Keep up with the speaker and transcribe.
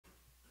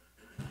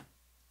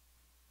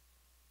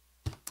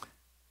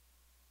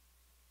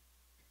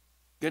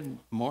Good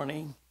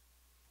morning.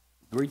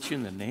 Greet you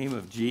in the name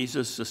of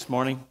Jesus this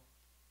morning,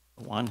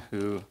 the one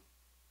who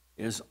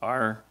is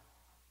our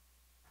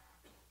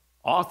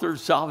author of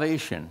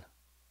salvation.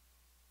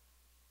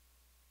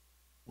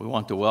 We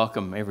want to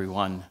welcome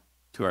everyone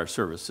to our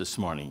service this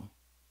morning.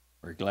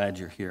 We're glad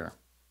you're here.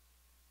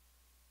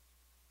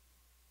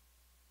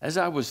 As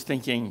I was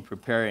thinking,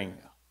 preparing,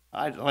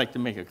 I'd like to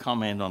make a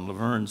comment on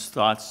Laverne's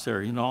thoughts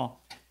there. You know,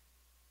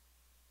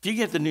 if you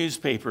get the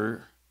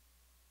newspaper,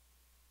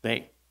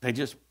 they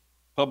just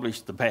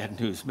publish the bad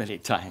news many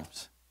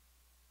times.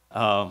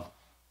 And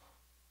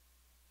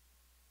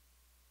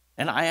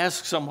I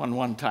asked someone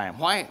one time,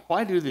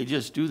 why do they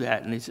just do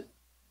that? And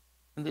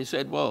they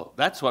said, well,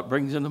 that's what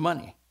brings in the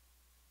money.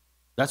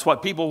 That's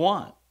what people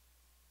want.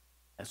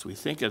 As we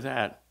think of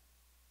that,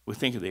 we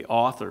think of the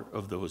author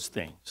of those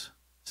things,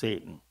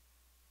 Satan.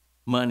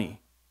 Money,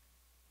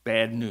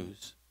 bad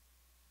news,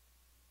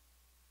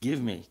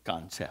 give me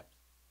concept.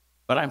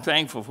 But I'm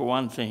thankful for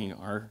one thing.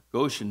 Our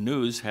Goshen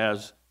News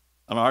has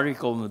an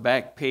article on the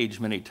back page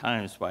many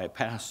times by a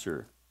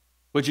pastor,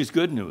 which is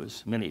good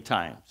news many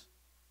times.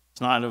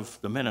 It's not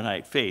of the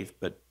Mennonite faith,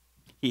 but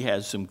he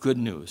has some good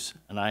news,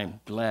 and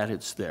I'm glad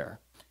it's there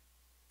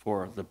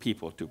for the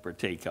people to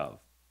partake of.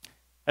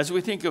 As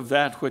we think of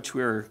that which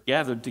we're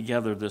gathered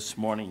together this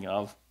morning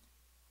of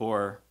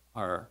for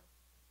our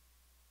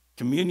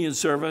communion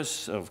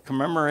service, of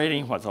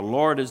commemorating what the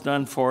Lord has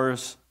done for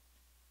us,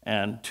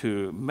 and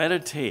to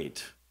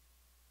meditate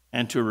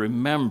and to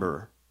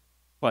remember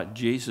what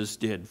Jesus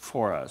did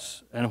for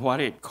us and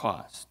what it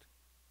cost.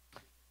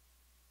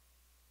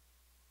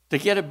 To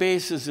get a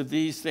basis of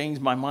these things,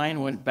 my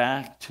mind went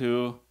back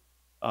to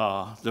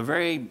the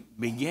very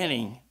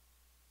beginning,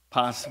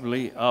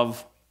 possibly,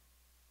 of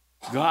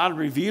God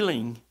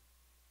revealing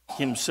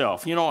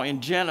himself. You know, in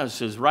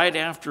Genesis, right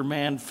after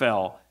man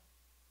fell,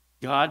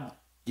 God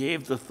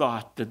gave the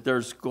thought that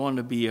there's going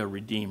to be a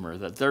Redeemer,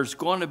 that there's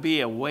going to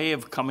be a way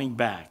of coming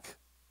back.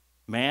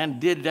 Man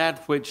did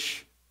that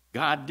which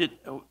God did.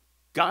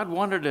 God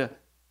wanted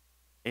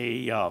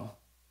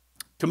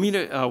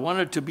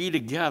wanted to be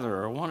together,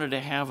 or wanted to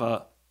have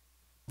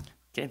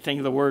can't think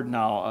of the word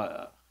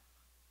now,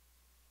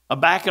 a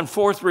back and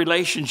forth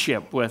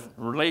relationship with,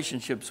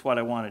 relationship's what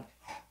I wanted,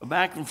 a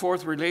back and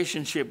forth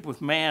relationship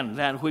with man,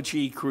 that which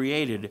he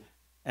created,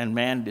 and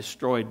man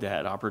destroyed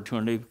that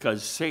opportunity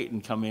because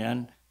Satan come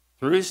in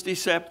through his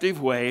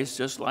deceptive ways,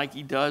 just like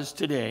he does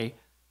today,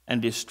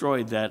 and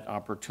destroyed that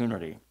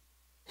opportunity.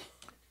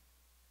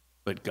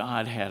 But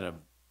God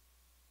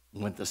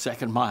went the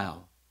second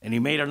mile, and he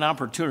made an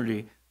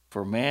opportunity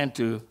for man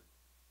to,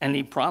 and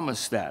he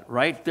promised that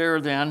right there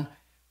then.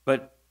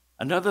 But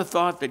another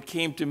thought that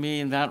came to me,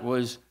 and that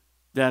was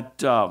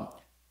that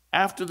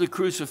after the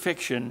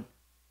crucifixion,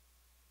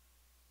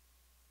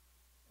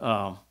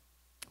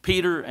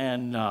 Peter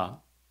and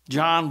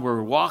John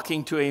were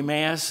walking to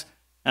Emmaus,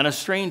 and a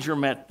stranger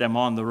met them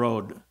on the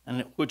road,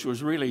 which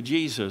was really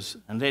Jesus,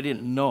 and they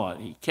didn't know it.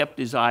 He kept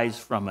his eyes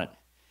from it.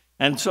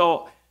 And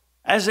so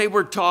as they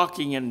were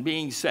talking and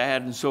being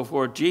sad and so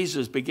forth,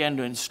 Jesus began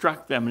to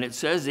instruct them, and it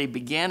says they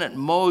began at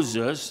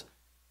Moses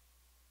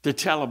to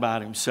tell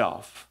about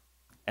himself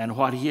and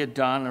what he had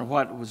done and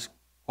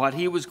what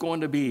he was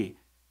going to be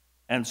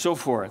and so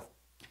forth.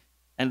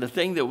 And the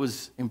thing that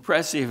was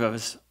impressive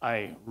is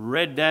I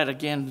read that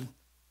again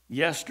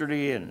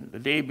yesterday and the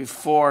day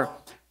before.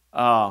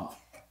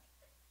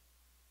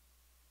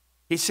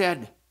 He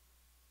said,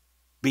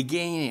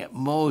 beginning at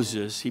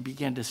Moses, he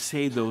began to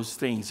say those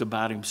things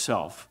about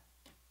himself.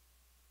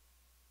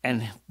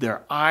 And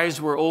their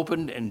eyes were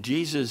opened, and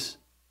Jesus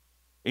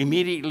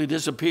immediately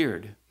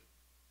disappeared.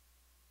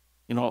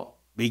 You know,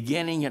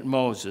 beginning at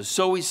Moses.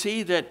 So we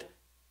see that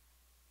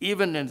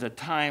even in the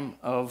time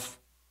of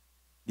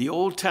the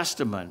Old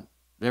Testament,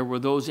 there were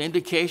those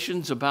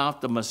indications about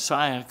the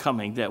Messiah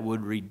coming that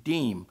would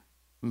redeem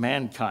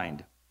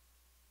mankind.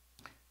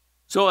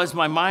 So as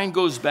my mind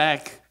goes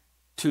back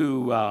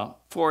to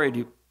for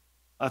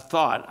a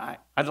thought,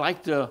 I'd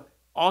like to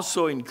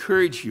also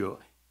encourage you.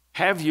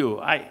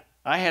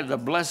 I had the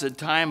blessed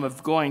time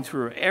of going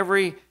through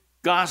every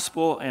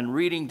gospel and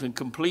reading the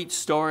complete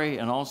story,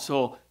 and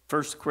also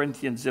 1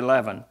 Corinthians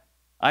 11.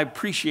 I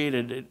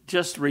appreciated it,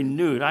 just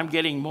renewed. I'm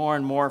getting more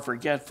and more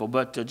forgetful,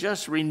 but to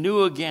just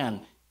renew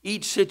again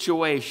each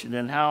situation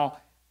and how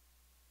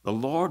the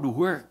Lord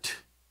worked,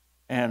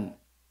 and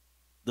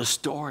the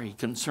story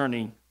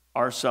concerning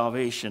our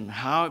salvation,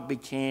 how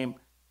it came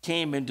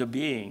into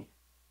being,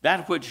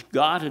 that which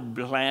God had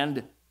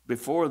planned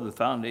before the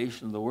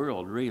foundation of the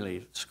world,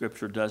 really.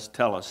 Scripture does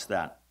tell us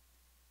that.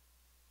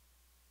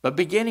 But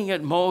beginning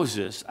at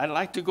Moses, I'd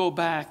like to go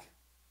back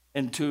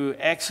into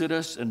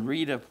Exodus and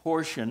read a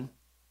portion.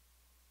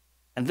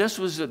 And this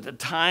was at the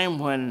time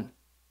when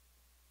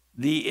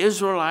the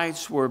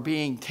Israelites were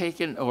being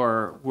taken,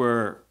 or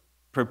were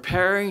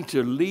preparing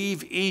to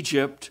leave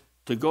Egypt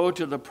to go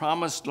to the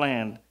promised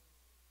land.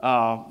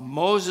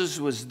 Moses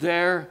was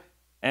there,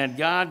 and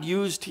God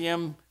used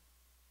him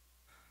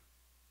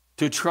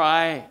to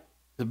try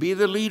to be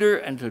the leader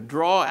and to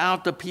draw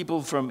out the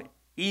people from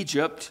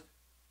Egypt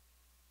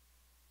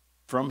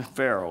from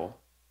Pharaoh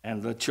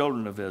and the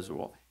children of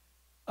Israel,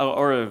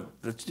 or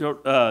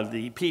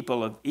the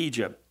people of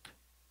Egypt,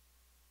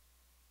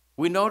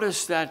 we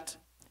notice that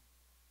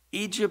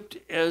Egypt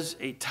is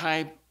a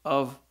type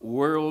of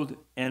world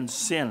and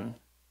sin.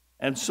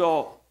 And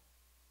so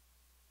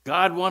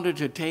God wanted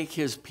to take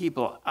his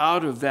people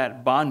out of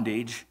that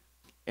bondage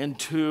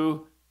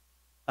into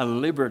a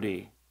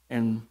liberty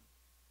in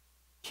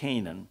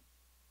Canaan.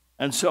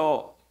 And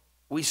so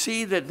we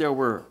see that there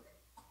were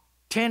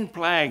 10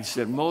 plagues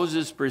that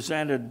Moses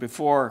presented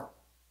before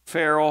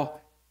Pharaoh,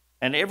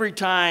 and every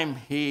time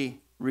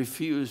he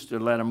refused to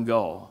let him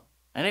go.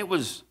 And it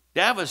was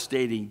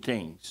devastating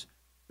things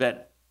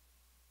that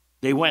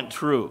they went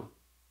through.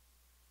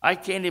 I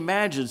can't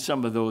imagine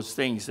some of those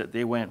things that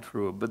they went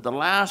through, but the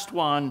last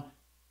one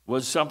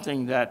was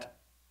something that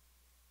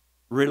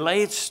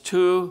relates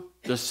to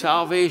the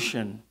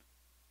salvation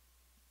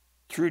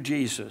through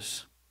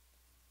Jesus.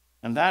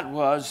 And that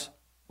was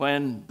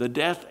when the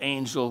death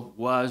angel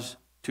was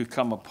to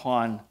come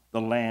upon the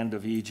land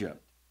of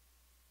Egypt.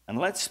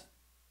 And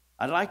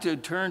I'd like to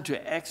turn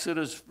to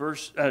Exodus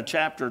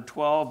chapter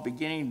 12,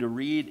 beginning to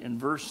read in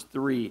verse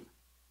 3.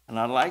 And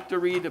I'd like to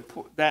read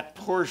that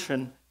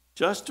portion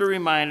just to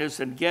remind us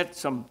and get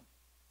some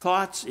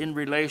thoughts in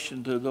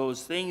relation to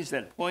those things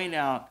that point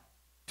out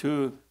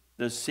to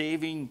the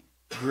saving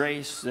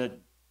grace that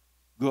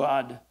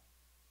God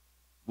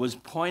was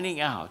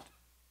pointing out.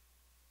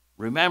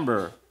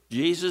 Remember,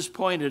 Jesus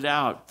pointed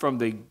out from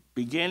the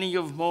beginning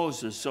of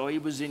Moses, so he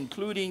was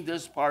including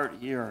this part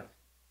here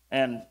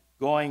and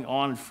going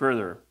on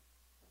further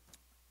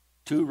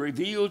to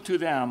reveal to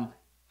them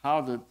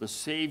how the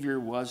Savior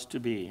was to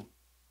be.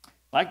 I'd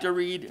like to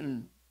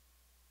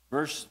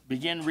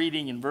begin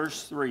reading in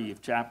verse 3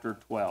 of chapter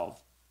 12.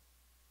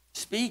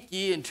 Speak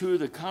ye unto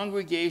the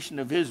congregation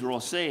of Israel,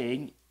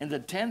 saying, in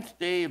the 10th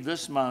day of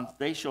this month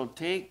they shall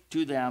take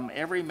to them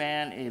every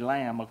man a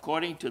lamb,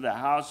 according to the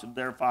house of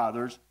their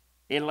fathers,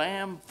 a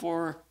lamb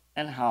for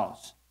an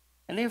house.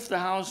 And if the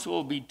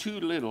household be too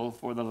little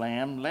for the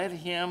lamb, let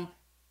him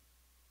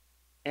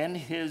and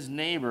his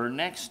neighbor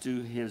next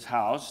to his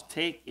house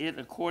take it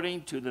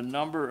according to the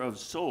number of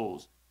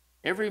souls.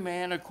 Every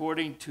man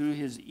according to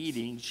his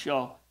eating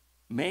shall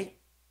make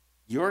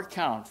your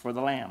count for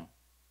the lamb.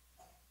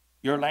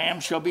 Your lamb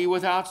shall be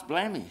without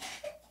blemish,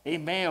 a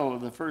male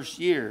of the first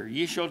year.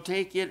 Ye shall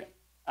take it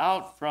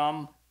out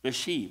from the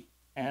sheep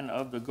and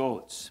of the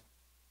goats.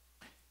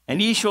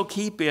 And ye shall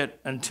keep it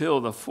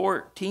until the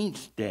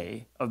 14th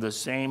day of the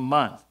same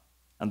month.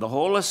 And the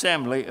whole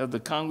assembly of the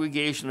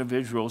congregation of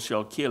Israel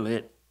shall kill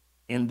it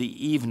in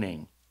the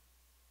evening.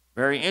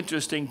 Very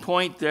interesting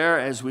point there,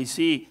 as we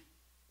see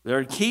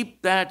there,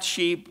 keep that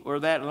sheep or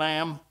that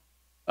lamb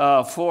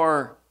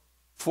for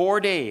 4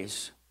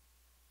 days.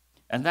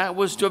 And that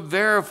was to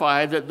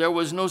verify that there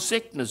was no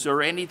sickness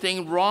or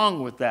anything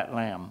wrong with that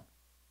lamb,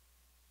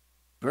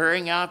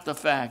 bearing out the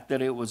fact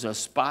that it was a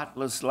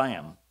spotless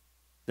lamb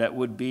that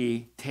would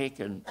be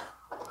taken.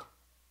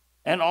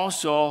 And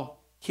also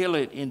kill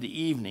it in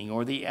the evening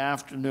or the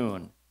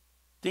afternoon.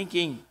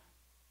 Thinking,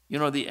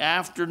 the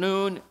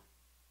afternoon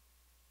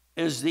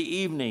is the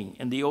evening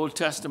in the Old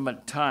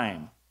Testament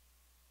time.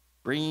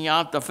 Bringing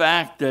out the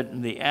fact that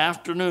in the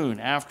afternoon,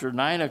 after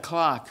 9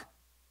 o'clock,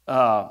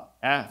 or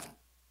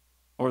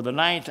the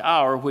 9th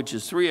hour, which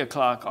is 3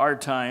 o'clock our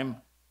time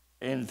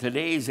in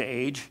today's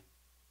age,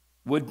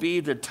 would be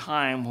the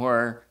time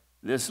where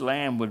this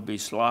lamb would be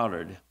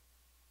slaughtered.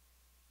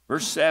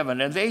 Verse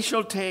 7, and they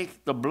shall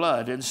take the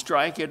blood and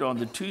strike it on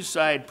the 2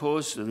 side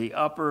posts of the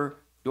upper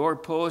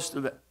doorpost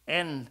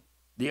and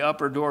the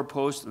upper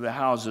doorpost of the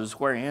houses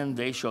wherein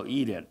they shall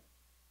eat it.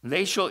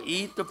 They shall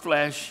eat the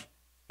flesh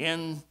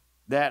in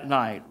that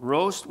night,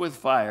 roast with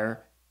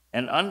fire,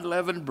 and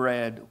unleavened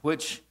bread,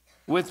 which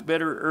with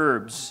bitter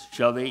herbs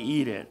shall they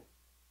eat it.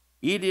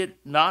 Eat it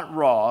not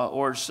raw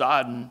or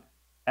sodden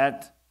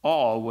at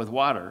all with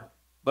water,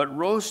 but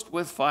roast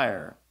with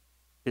fire,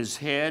 his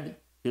head,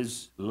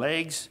 his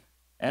legs,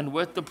 and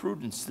with the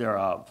prudence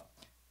thereof.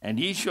 And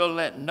ye shall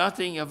let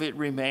nothing of it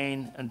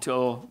remain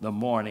until the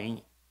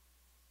morning.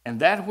 And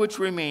that which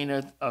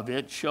remaineth of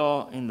it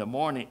shall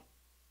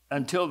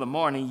until the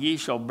morning ye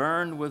shall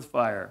burn with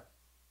fire.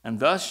 And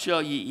thus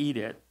shall ye eat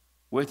it,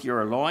 with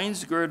your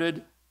loins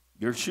girded,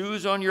 your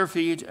shoes on your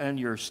feet, and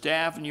your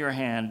staff in your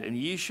hand, and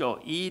ye shall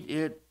eat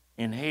it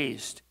in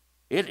haste.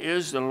 It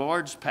is the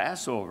Lord's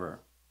Passover.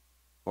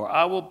 For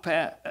I will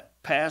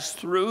pass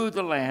through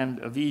the land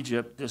of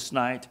Egypt this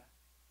night,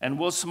 and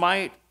will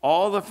smite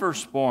all the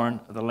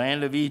firstborn of the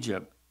land of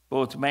Egypt,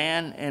 both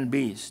man and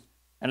beast.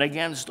 And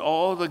against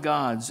all the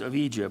gods of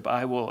Egypt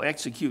I will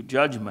execute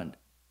judgment.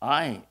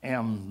 I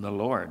am the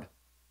Lord.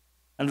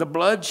 And the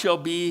blood shall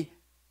be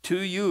to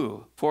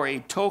you for a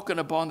token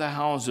upon the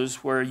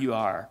houses where you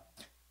are.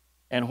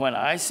 And when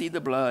I see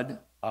the blood,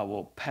 I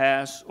will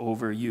pass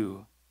over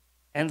you.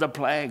 And the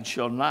plague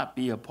shall not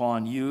be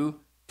upon you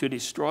to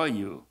destroy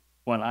you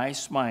when I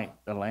smite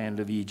the land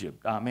of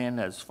Egypt. Amen.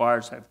 As far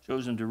as I've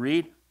chosen to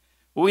read.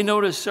 Well, we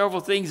notice several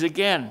things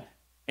again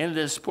in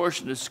this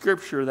portion of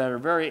Scripture that are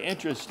very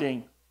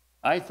interesting.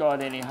 I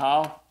thought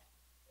anyhow.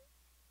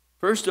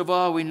 First of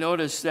all, we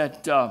notice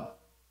that the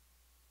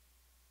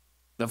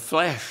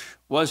flesh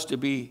was to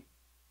be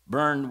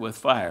burned with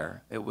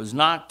fire. It was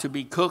not to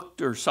be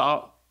cooked or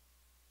salt.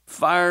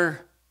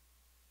 Fire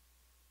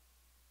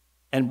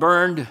and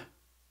burned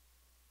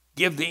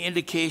give the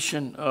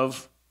indication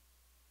of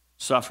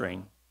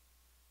suffering.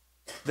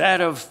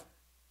 That of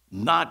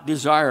not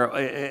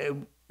desire.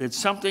 It's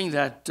something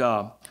that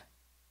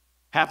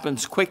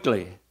happens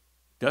quickly. It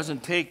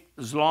doesn't take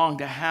as long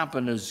to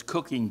happen as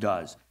cooking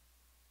does.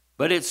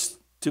 But it's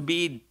to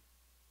be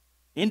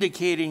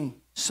indicating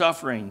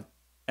suffering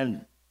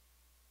and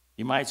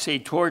you might say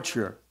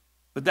torture.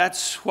 But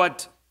that's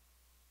what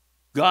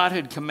God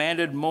had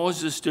commanded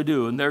Moses to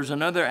do. And there's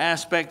another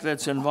aspect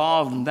that's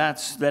involved, and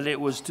that's that it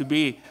was to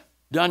be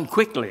done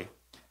quickly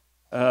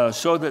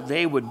so that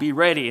they would be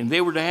ready. And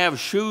they were to have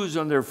shoes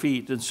on their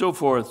feet and so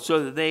forth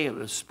so that they,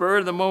 the spur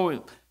of the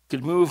moment,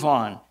 could move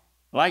on.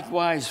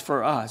 Likewise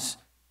for us,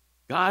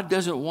 God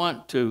doesn't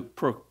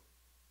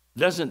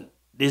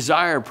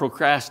desire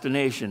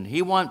procrastination.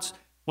 He wants,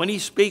 when he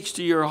speaks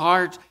to your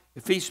heart,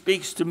 if he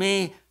speaks to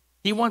me,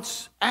 he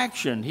wants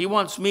action. He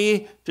wants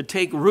me to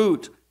take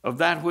root of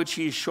that which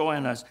he's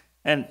showing us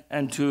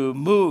and to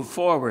move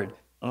forward.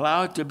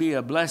 Allow it to be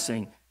a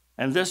blessing.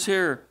 And this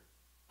here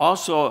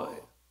also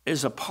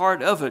is a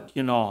part of it,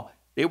 you know.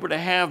 They were to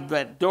have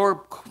that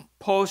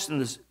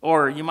doorpost,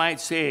 or you might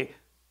say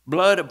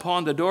blood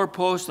upon the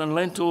doorpost and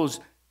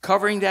lintels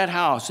covering that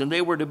house. And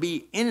they were to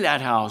be in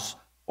that house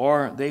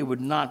or they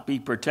would not be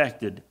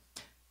protected.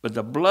 But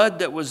the blood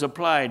that was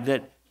applied,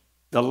 that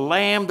the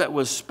lamb that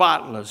was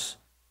spotless,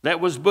 that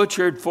was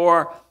butchered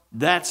for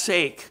that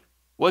sake,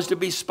 was to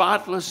be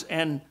spotless,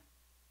 and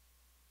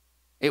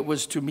it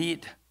was to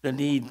meet the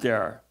need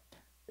there.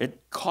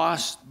 It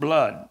cost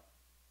blood.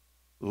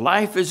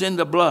 Life is in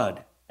the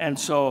blood, and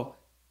so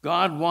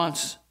God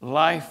wants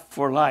life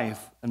for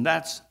life. And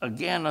that's,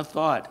 again, a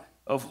thought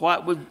of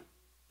what would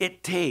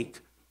it take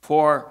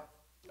for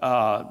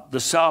the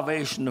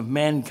salvation of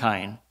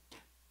mankind.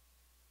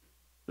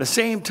 At the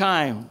same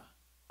time,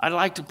 I'd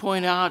like to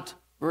point out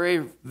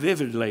very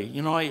vividly,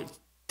 you know, it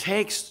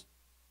takes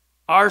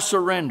our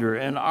surrender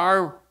and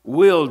our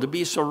will to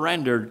be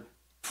surrendered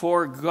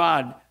for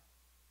God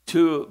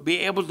to be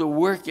able to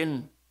work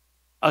in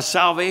a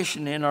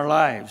salvation in our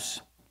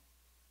lives.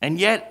 And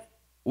yet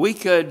we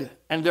could,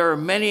 and there are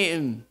many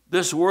in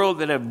this world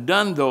that have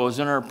done those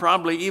and are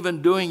probably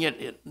even doing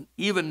it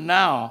even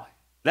now.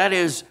 That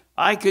is,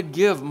 I could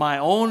give my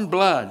own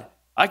blood.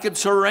 I could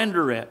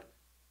surrender it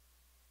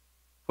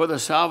for the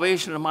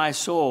salvation of my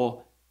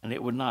soul, and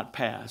it would not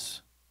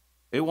pass.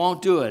 It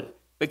won't do it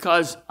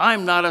because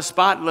I'm not a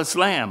spotless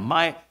lamb.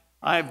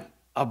 I'm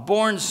a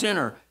born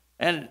sinner,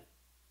 and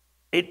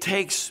it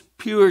takes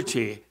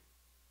purity,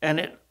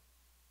 and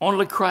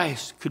only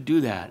Christ could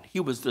do that. He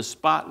was the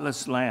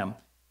spotless lamb.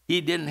 He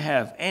didn't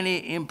have any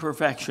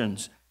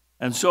imperfections.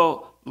 And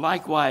so,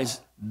 likewise,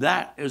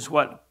 that is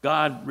what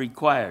God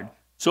required.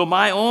 So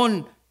my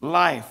own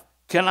life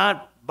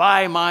cannot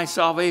buy my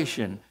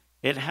salvation.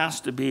 It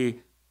has to be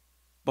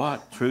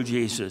bought through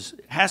Jesus.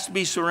 It has to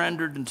be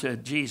surrendered into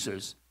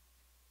Jesus.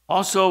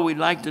 Also, we'd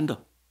like to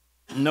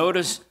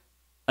notice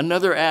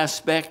another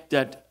aspect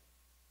that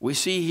we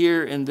see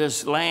here in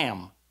this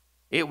lamb.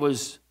 It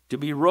was to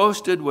be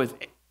roasted with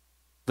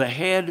the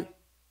head,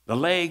 the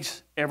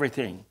legs,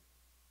 everything.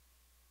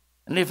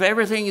 And if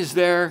everything is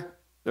there,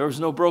 there's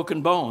no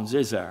broken bones,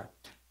 is there?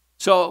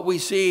 So we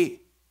see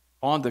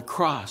on the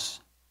cross,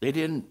 they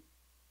didn't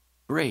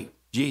break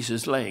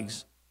Jesus'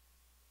 legs.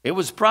 It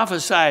was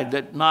prophesied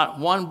that not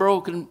one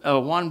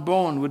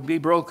bone would be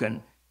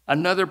broken.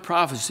 Another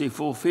prophecy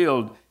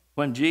fulfilled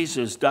when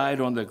Jesus died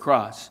on the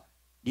cross.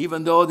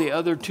 Even though the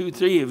other two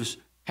thieves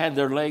had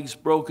their legs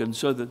broken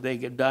so that they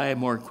could die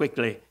more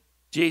quickly,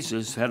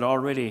 Jesus had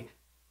already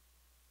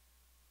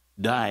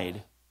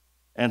died.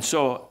 And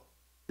so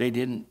they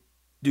didn't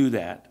do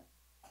that.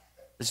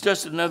 It's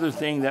just another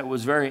thing that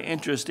was very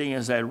interesting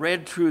as I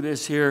read through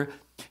this here.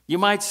 You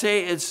might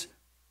say it's,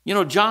 you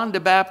know, John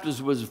the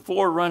Baptist was a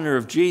forerunner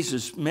of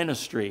Jesus'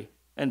 ministry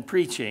and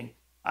preaching.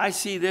 I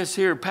see this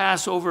here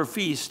Passover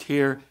feast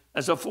here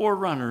as a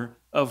forerunner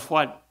of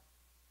what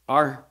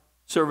our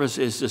service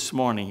is this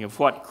morning, of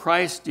what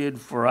Christ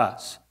did for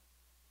us.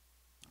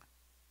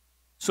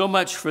 So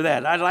much for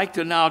that. I'd like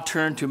to now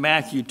turn to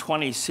Matthew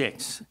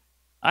 26.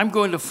 I'm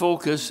going to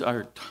focus,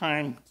 our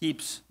time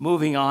keeps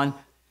moving on.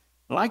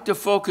 I'd like to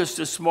focus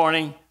this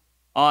morning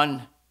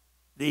on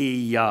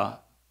the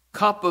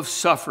cup of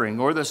suffering,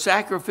 or the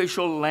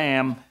sacrificial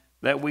lamb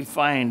that we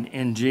find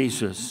in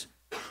Jesus.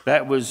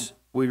 That was,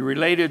 we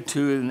related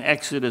to in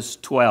Exodus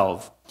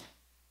 12.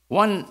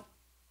 One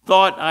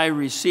thought I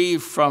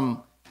received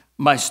from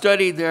my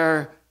study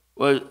there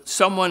was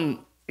someone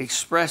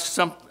expressed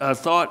a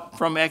thought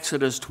from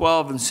Exodus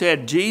 12 and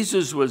said,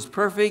 Jesus was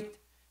perfect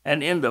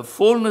and in the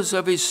fullness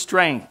of his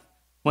strength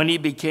when he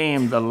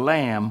became the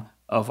lamb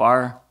of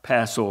our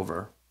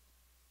Passover.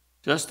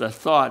 Just a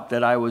thought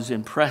that I was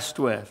impressed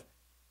with.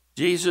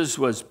 Jesus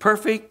was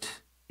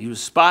perfect. He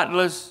was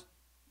spotless.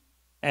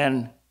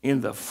 and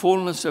in the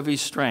fullness of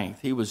his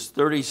strength. He was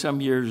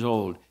 30-some years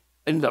old,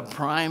 in the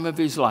prime of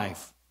his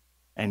life,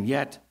 and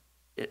yet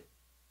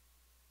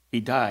he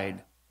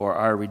died for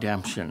our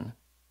redemption.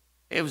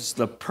 It was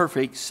the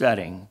perfect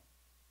setting.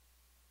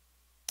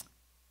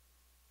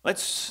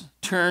 Let's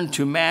turn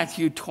to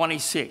Matthew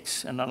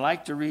 26, and I'd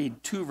like to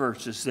read 2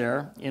 verses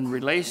there in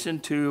relation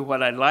to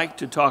what I'd like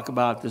to talk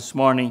about this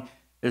morning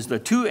is the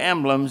 2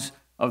 emblems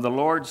of the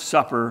Lord's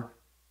Supper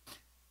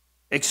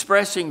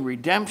expressing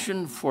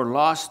redemption for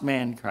lost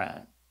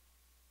mankind,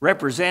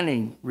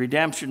 representing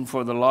redemption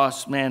for the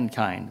lost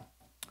mankind.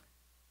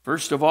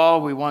 First of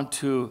all,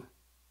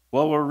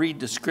 we'll read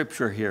the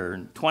scripture here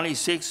in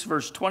 26,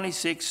 verse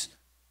 26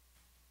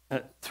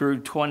 through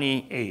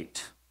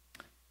 28.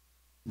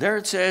 There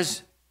it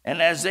says,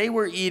 "And as they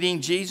were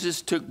eating,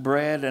 Jesus took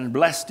bread and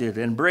blessed it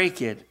and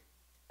brake it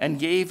and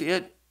gave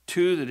it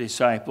to the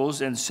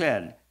disciples and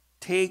said,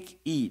 'Take,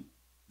 eat,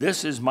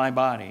 this is my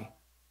body.'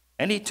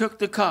 And he took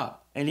the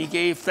cup and he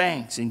gave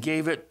thanks and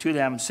gave it to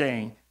them,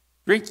 saying,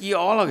 'Drink ye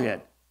all of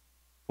it,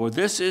 for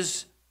this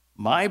is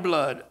my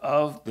blood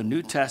of the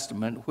New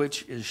Testament,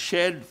 which is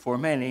shed for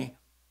many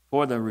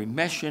for the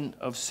remission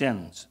of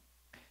sins.'"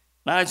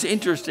 Now it's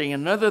interesting.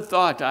 Another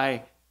thought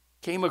I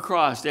came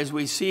across as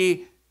we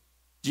see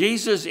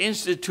Jesus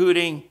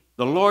instituting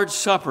the Lord's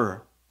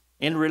Supper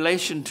in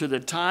relation to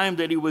the time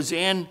that he was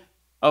in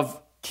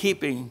of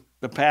keeping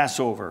the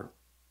Passover.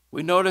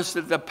 We notice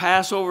that the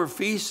Passover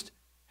feast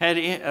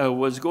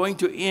was going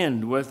to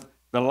end with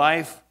the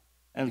life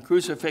and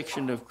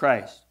crucifixion of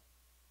Christ.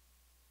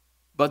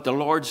 But the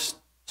Lord's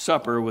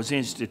Supper was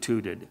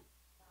instituted,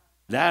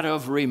 that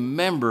of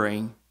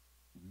remembering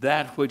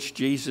that which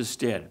Jesus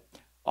did.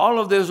 All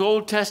of those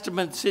Old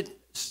Testament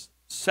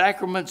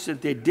sacraments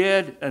that they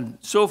did and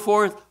so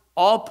forth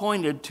all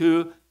pointed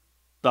to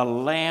the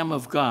Lamb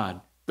of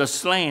God, the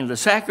slain, the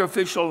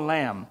sacrificial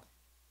lamb,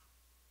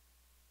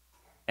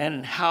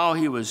 and how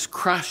he was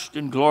crushed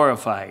and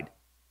glorified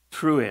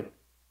through it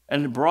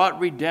and brought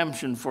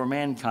redemption for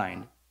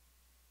mankind.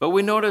 But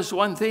we notice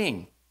one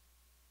thing.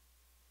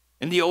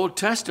 In the Old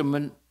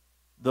Testament,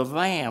 the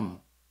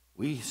lamb,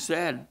 we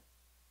said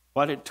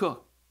what it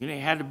took. It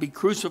had to be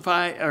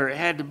crucified, or it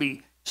had to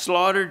be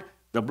slaughtered,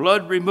 the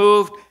blood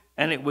removed,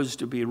 and it was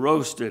to be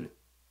roasted.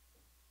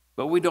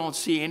 But we don't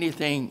see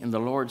anything in the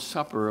Lord's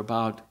Supper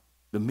about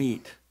the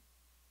meat,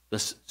 the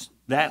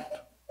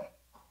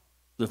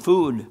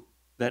food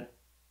that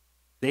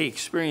they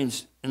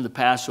experienced in the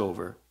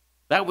Passover.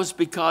 That was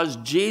because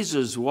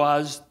Jesus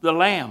was the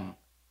Lamb,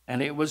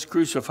 and it was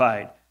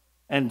crucified.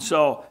 And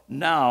so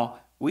now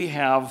we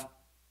have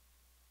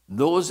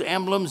those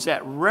emblems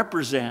that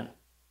represent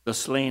the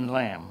slain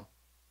Lamb.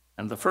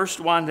 And the first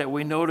one that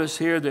we notice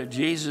here that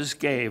Jesus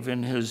gave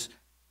in his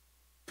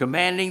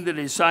commanding the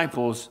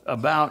disciples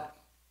about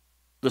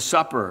the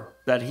supper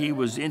that he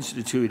was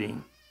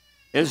instituting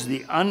is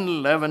the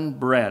unleavened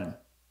bread.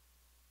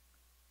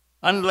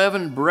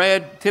 Unleavened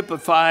bread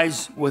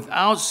typifies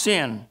without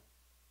sin,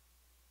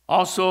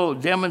 also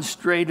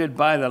demonstrated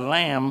by the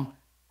lamb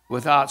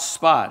without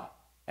spot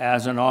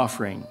as an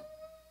offering.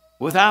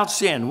 Without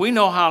sin. We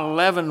know how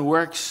leaven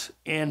works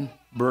in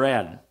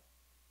bread.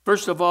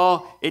 First of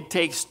all, it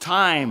takes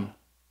time.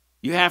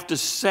 You have to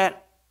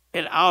set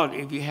it out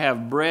if you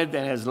have bread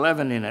that has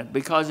leaven in it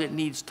because it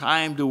needs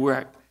time to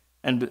work.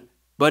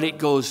 But it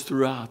goes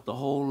throughout the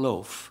whole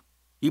loaf.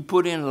 You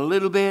put in a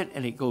little bit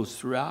and it goes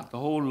throughout the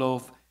whole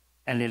loaf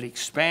and it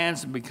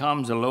expands and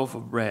becomes a loaf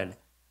of bread.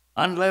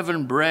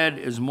 Unleavened bread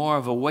is more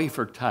of a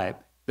wafer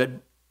type that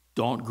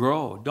don't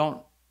grow.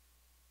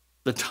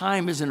 The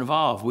time isn't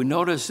involved. We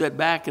notice that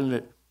back in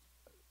the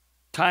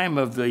time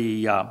of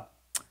the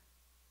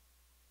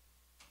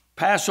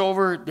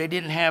Passover, they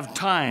didn't have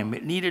time.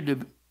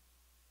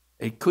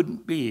 It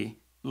couldn't be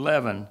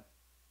leaven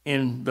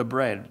in the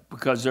bread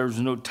because there was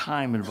no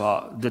time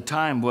involved. The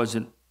time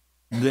wasn't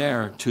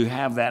there to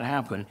have that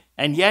happen.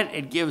 And yet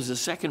it gives a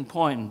second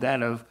point,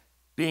 that of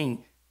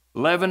being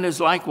leaven is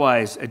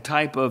likewise a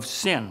type of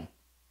sin.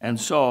 And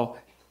so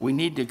we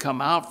need to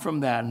come out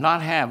from that,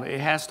 not have it. It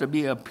has to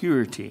be a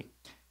purity.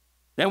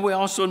 Then we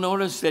also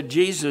notice that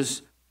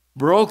Jesus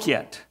broke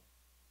it.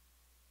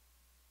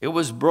 It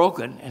was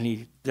broken, and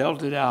he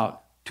dealt it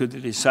out to the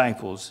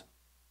disciples.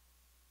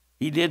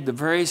 He did the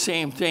very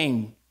same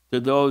thing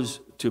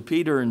to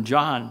Peter and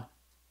John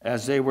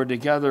as they were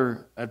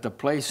together at the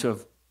place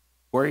of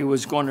where he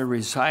was going to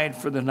reside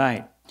for the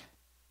night.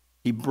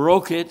 He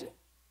broke it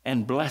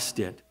and blessed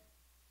it.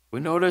 We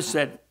notice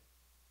that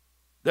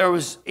there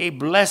was a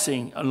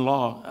blessing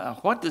along.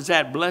 What does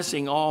that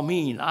blessing all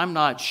mean? I'm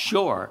not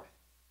sure,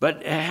 but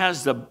it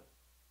has the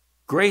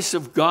grace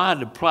of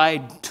God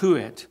applied to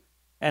it.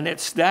 And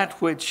it's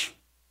that which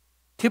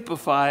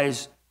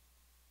typifies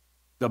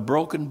the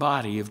broken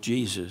body of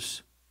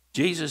Jesus.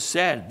 Jesus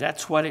said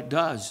that's what it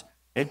does.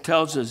 It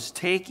tells us,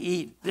 take,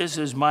 eat, this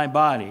is my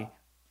body.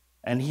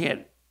 And he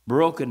had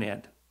broken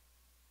it.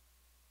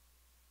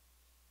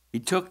 He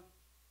took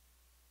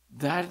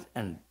that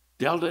and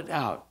dealt it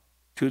out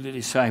to the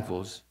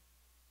disciples.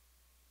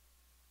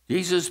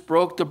 Jesus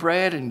broke the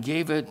bread and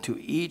gave it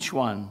to each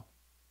one,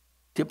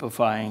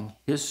 typifying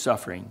his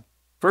suffering.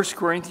 1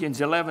 Corinthians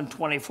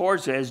 11:24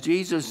 says,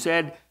 Jesus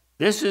said,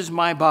 "This is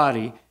my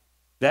body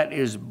that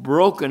is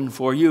broken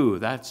for you."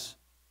 That's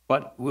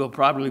what we'll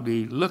probably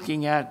be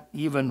looking at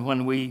even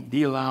when we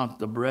deal out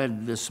the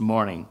bread this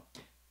morning.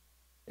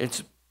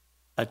 It's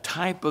a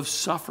type of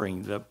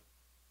suffering,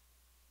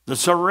 the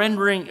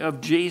surrendering of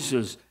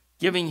Jesus,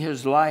 giving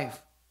his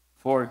life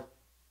for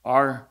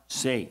our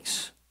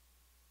sakes.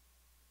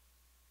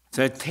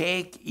 So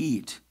take,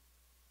 eat.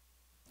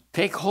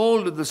 Take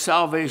hold of the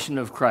salvation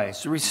of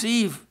Christ.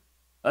 Receive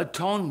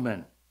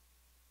atonement.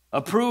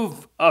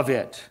 Approve of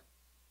it.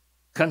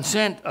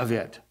 Consent of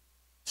it.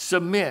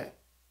 Submit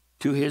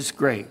to his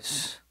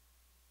grace.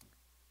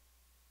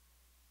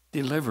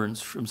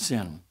 Deliverance from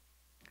sin.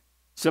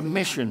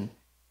 Submission.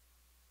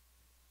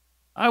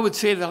 I would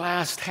say the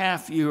last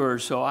half year or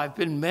so, I've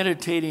been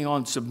meditating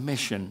on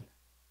submission.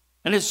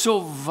 And it's so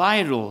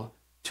vital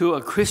to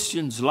a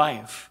Christian's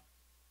life.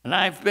 And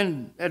I've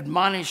been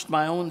admonished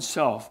my own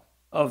self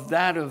of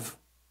that of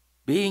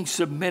being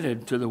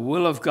submitted to the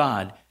will of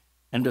God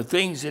and the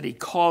things that he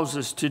calls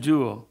us to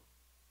do.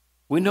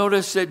 We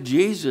notice that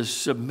Jesus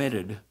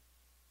submitted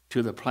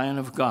to the plan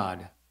of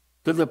God,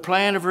 to the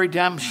plan of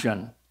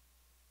redemption,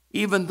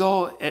 even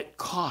though it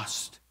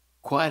cost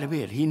quite a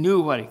bit. He knew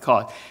what it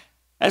cost.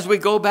 As we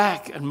go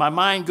back, and my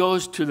mind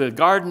goes to the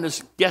Garden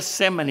of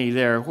Gethsemane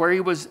there, where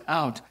he was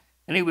out,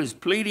 and he was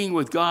pleading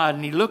with God,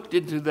 and he looked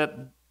into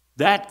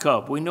that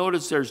cup. We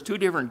notice there's two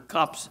different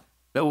cups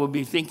that we'll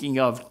be thinking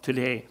of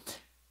today.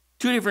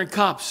 Two different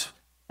cups.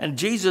 And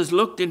Jesus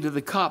looked into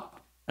the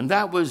cup, and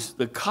that was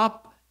the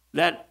cup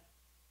that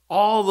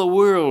all the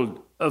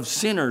world of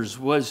sinners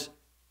was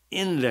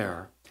in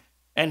there.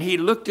 And he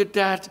looked at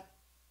that,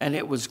 and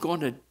it was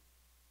going to,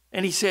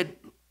 and he said,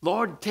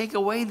 "Lord, take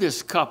away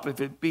this cup if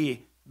it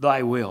be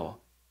thy will."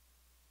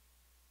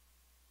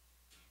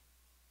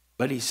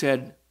 But he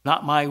said,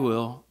 "Not my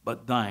will,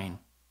 but thine."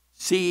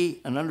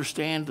 See and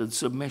understand the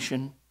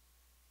submission.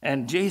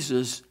 And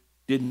Jesus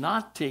did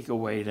not take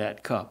away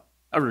that cup,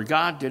 or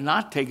God did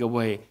not take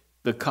away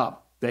the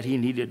cup that he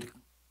needed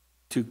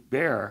to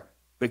bear,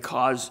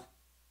 because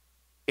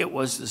it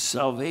was the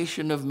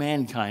salvation of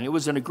mankind. It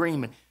was an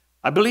agreement.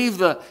 I believe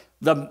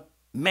the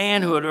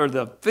manhood or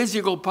the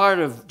physical part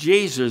of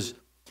Jesus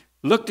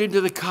looked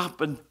into the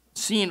cup and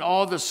seen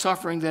all the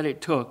suffering that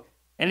it took,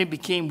 and he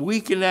became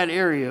weak in that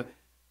area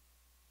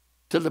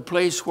to the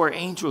place where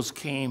angels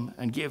came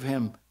and give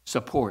him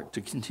support to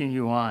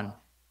continue on.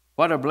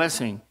 What a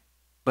blessing.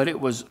 But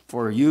it was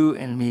for you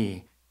and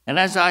me. And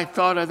as I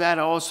thought of that,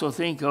 I also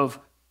think of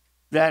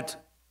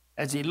that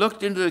as he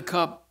looked into the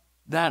cup,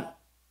 that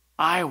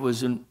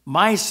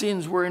my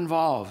sins were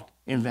involved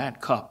in that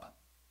cup.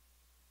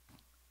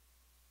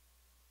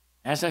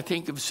 As I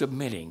think of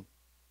submitting,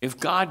 if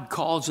God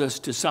calls us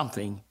to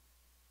something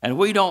and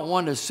we don't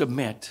want to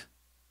submit,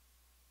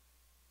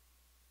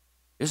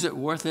 is it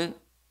worth it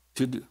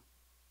to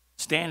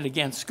stand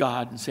against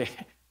God and say,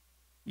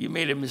 "You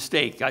made a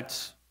mistake.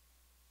 That's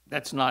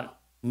not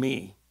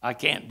me. I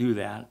can't do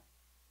that"?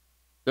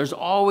 There's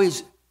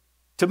always,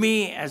 to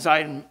me, as I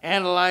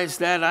analyze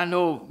that, I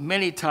know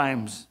many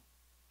times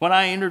when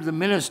I entered the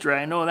ministry,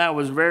 I know that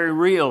was very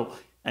real.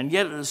 And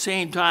yet at the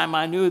same time,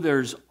 I knew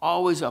there's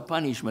always a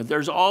punishment.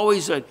 There's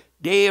always a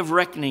day of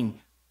reckoning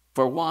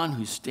for one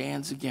who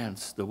stands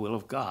against the will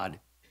of God.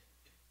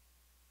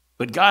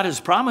 But God has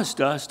promised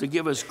us to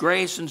give us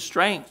grace and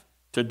strength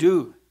to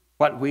do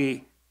what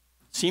we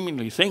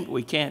seemingly think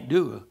we can't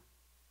do.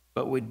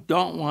 But we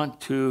don't want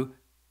to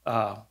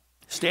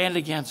stand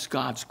against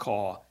God's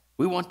call.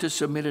 We want to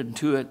submit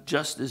to it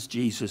just as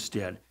Jesus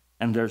did.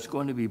 And there's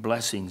going to be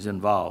blessings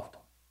involved.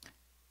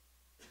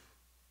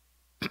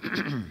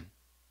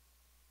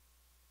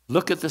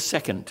 Look at the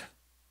second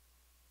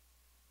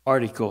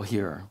article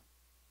here.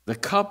 The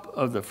cup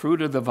of the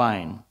fruit of the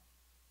vine.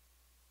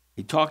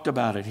 He talked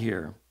about it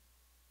here.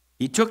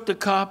 He took the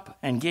cup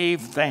and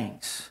gave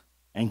thanks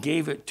and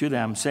gave it to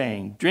them,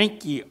 saying,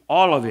 "Drink ye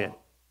all of it,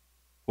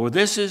 for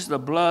this is the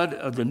blood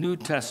of the New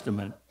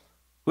Testament,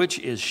 which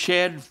is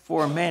shed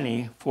for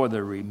many for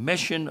the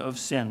remission of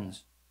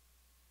sins."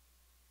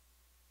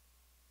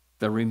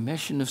 The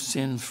remission of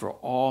sins for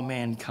all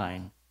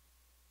mankind.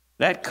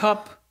 That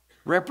cup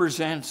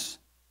represents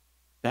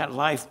that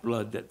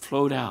lifeblood that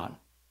flowed out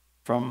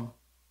from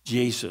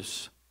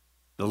Jesus.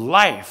 The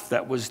life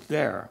that was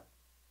there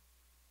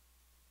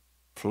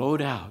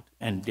flowed out,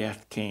 and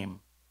death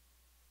came.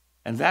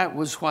 And that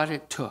was what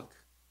it took.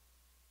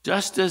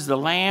 Just as the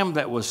lamb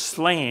that was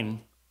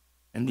slain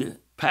in the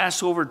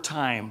Passover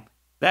time,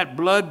 that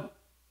blood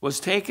was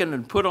taken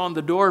and put on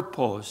the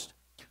doorpost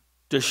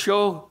to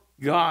show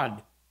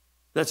God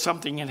that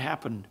something had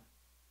happened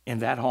in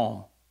that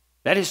home.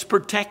 That is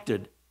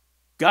protected.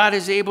 God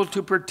is able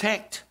to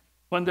protect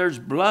when there's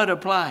blood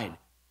applied.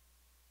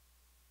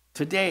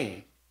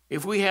 Today,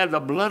 if we have the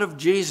blood of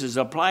Jesus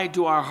applied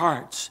to our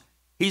hearts,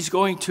 he's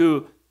going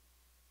to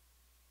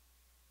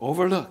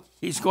overlook.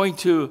 He's going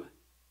to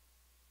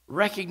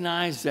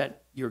recognize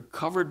that you're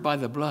covered by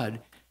the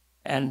blood,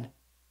 and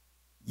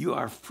you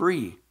are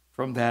free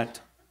from that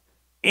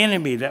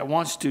enemy that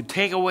wants to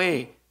take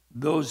away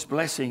those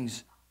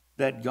blessings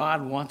that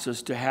God wants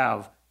us to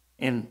have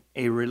in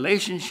a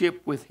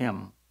relationship with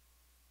him.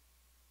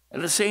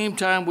 At the same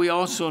time, we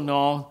also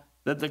know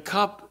that the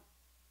cup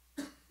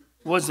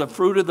was the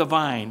fruit of the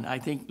vine. I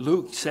think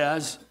Luke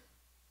says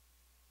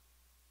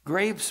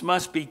grapes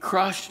must be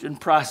crushed and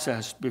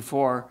processed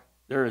before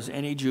there is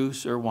any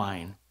juice or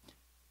wine.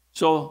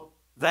 So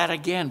that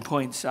again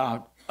points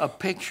out a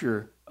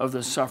picture of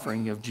the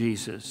suffering of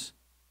Jesus.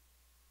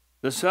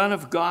 The Son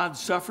of God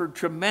suffered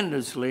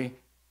tremendously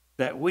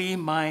that we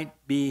might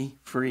be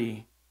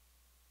free.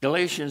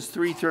 Galatians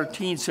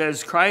 3:13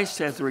 says, Christ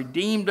hath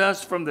redeemed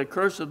us from the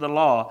curse of the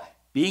law,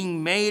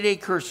 being made a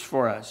curse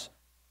for us.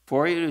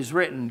 For it is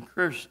written,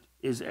 cursed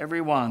is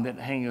every one that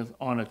hangeth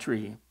on a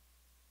tree.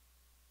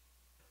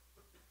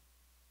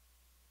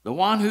 The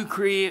one who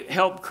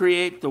helped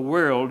create the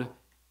world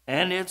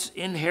and its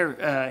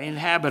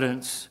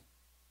inhabitants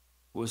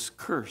was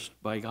cursed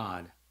by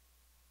God.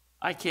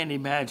 I can't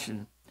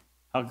imagine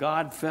how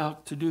God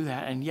felt to do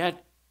that. And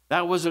yet,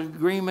 that was an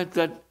agreement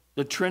that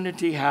the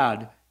Trinity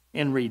had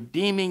in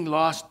redeeming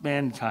lost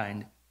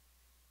mankind.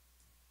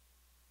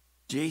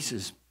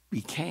 Jesus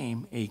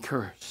became a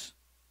curse.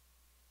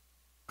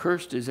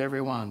 Cursed is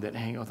every one that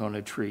hangeth on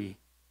a tree.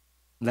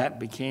 That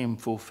became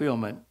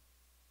fulfillment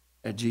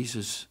at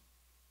Jesus'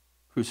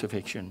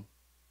 crucifixion.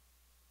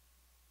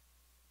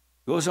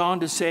 Goes on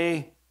to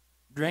say,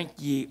 drink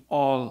ye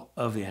all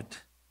of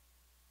it.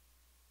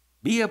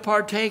 Be a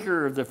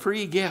partaker of the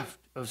free gift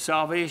of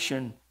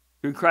salvation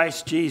through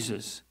Christ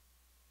Jesus.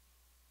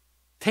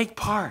 Take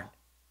part.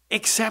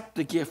 Accept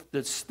the gift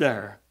that's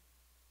there.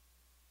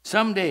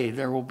 Someday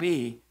there will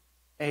be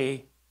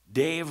a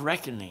day of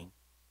reckoning,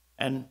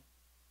 and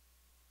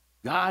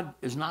God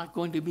is not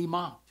going to be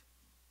mocked.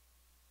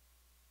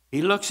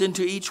 He looks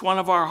into each one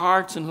of our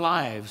hearts and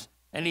lives,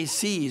 and he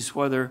sees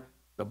whether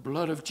the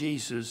blood of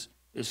Jesus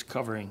is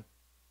covering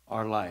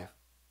our life.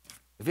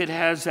 If it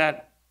has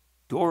that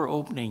door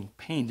opening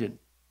painted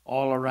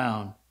all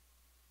around,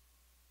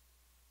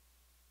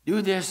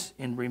 do this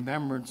in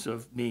remembrance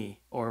of me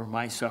or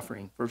my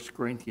suffering. 1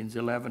 Corinthians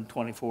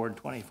 11:24 and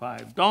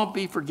 25. Don't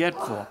be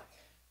forgetful.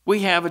 We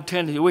have a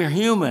tendency, we're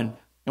human,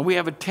 and we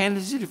have a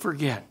tendency to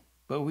forget,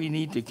 but we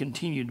need to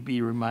continue to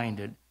be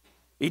reminded.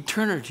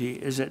 Eternity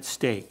is at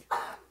stake.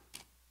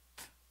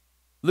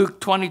 Luke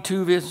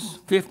 22, verse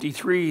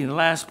 53, in the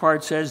last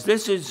part says,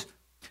 this is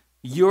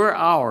your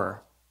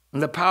hour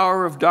and the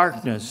power of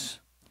darkness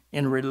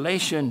in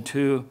relation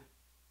to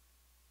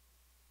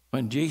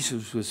when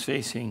Jesus was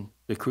facing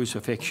the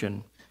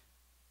crucifixion,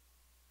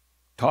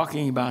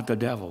 talking about the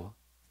devil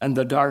and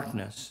the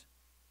darkness.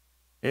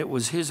 It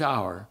was his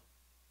hour.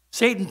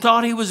 Satan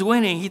thought he was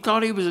winning. He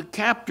thought he was a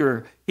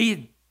captor.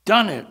 He'd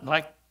done it,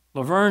 like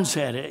Laverne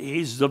said,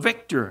 he's the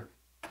victor.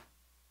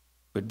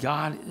 But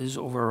God is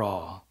over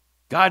all.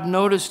 God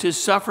noticed his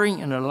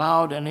suffering and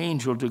allowed an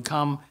angel to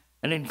come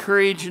and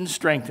encourage and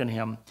strengthen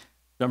him.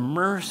 The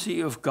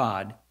mercy of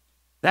God.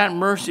 That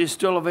mercy is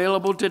still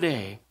available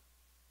today.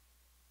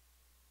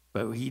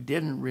 But he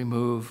didn't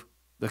remove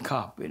the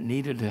cup. It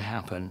needed to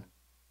happen.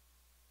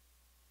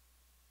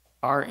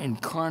 Our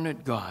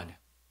incarnate God.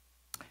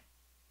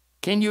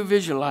 Can you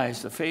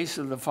visualize the face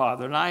of the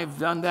Father? And I've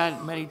done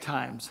that many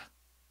times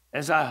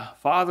as a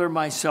father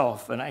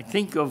myself. And I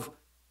think of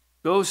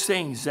those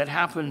things that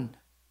happened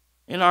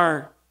in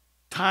our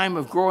time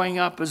of growing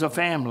up as a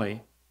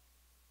family.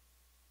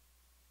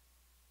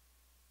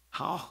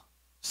 How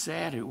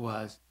sad it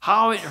was.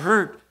 How it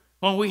hurt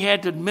when we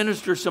had to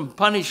administer some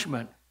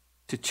punishment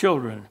to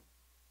children.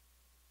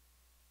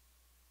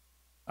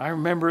 I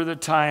remember the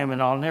time,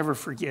 and I'll never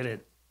forget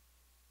it,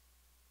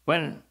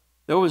 when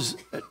there was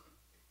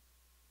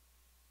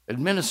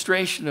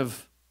administration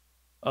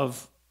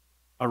of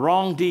a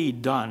wrong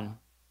deed done.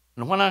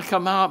 And when I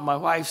come out, my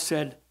wife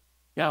said,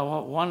 yeah,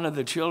 well, one of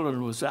the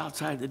children was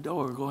outside the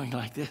door going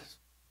like this.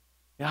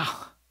 Yeah,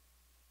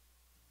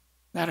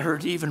 that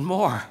hurt even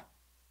more.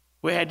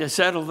 We had to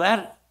settle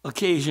that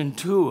occasion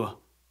too.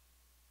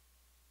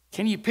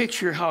 Can you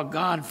picture how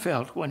God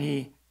felt when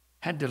he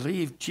had to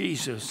leave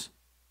Jesus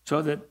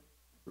so that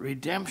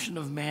redemption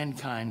of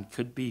mankind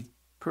could be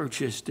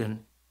purchased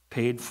and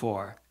paid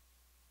for?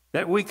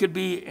 That we could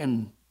be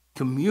in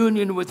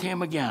communion with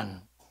him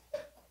again.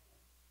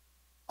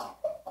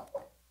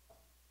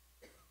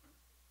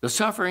 The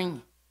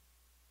suffering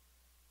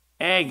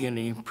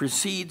agony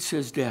precedes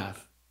his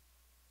death,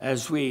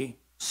 as we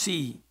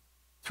see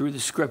through the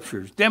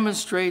scriptures,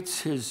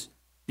 demonstrates his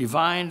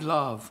divine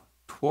love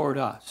toward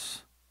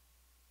us.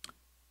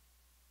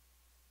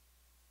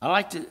 I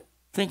like to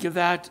think of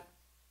that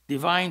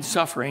divine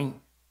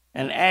suffering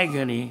and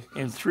agony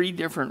in three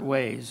different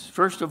ways.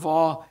 First of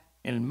all,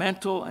 in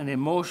mental and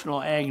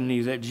emotional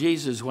agony that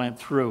Jesus went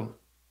through.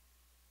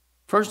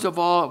 First of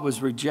all, it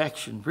was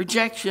rejection.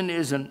 Rejection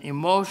is an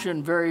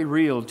emotion very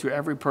real to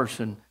every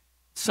person,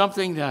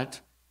 something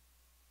that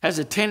has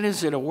a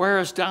tendency to wear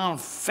us down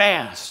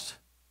fast.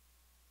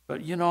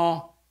 But you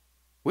know,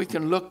 We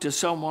can look to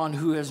someone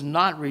who has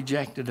not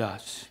rejected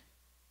us.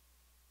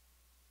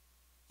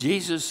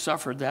 Jesus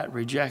suffered that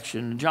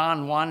rejection. In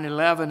John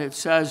 1:11, it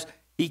says,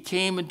 he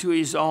came into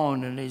his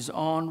own, and his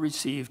own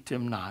received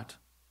him not.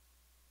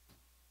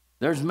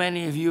 There's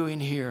many of you in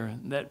here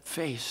that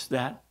face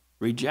that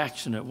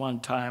rejection at one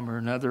time or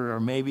another, or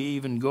maybe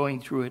even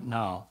going through it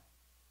now.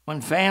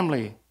 When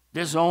family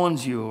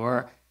disowns you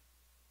or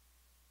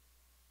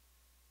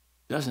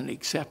doesn't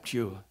accept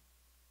you,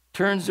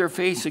 turns their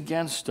face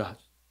against us.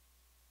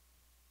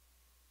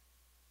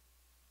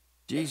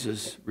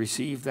 Jesus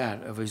received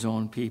that of his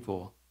own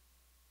people.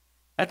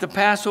 At the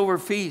Passover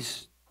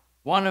feast,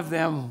 one of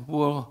them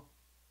will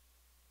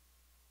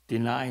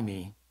deny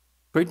me,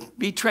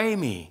 betray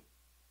me.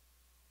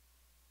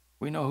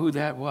 We know who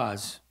that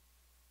was.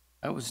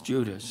 That was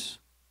Judas.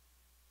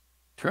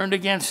 Turned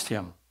against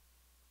him.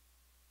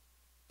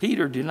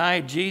 Peter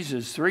denied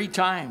Jesus 3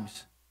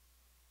 times.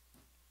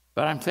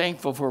 But I'm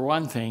thankful for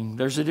one thing.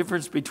 There's a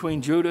difference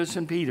between Judas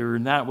and Peter,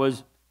 and that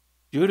was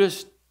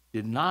Judas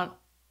did not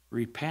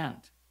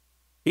repent.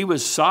 He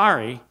was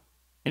sorry,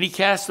 and he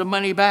cast the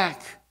money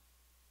back.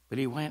 But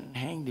he went and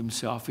hanged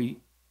himself. He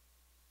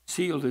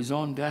sealed his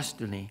own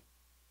destiny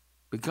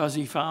because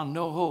he found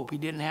no hope. He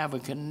didn't have a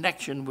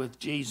connection with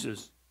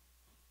Jesus.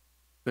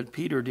 But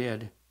Peter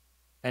did,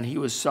 and he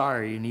was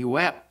sorry, and he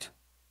wept,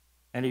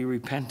 and he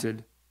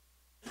repented.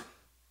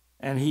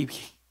 And he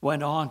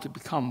went on to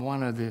become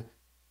one of the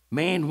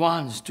main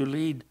ones to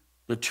lead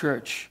the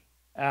church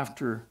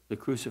after the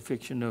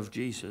crucifixion of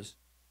Jesus.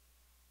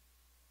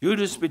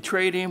 Judas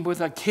betrayed him with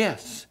a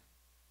kiss,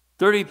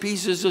 30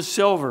 pieces of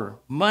silver,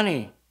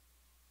 money.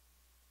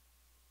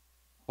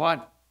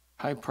 What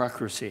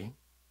hypocrisy.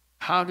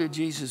 How did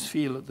Jesus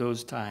feel at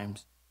those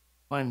times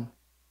when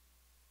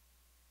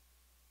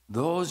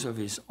those of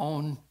his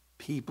own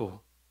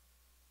people,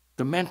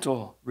 the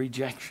mental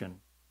rejection,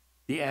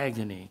 the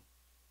agony,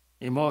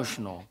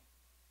 emotional.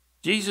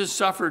 Jesus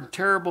suffered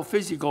terrible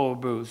physical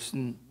abuse,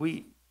 and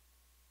we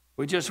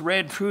just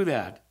read through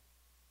that.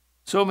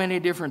 So many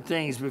different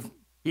things.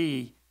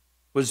 He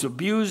was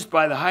abused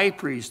by the high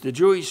priest, the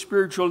Jewish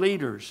spiritual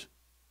leaders.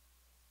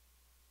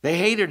 They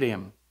hated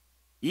him.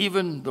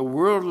 Even the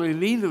worldly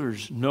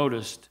leaders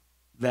noticed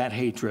that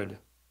hatred.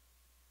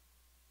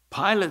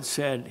 Pilate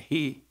said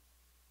he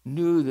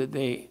knew that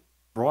they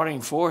brought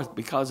him forth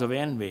because of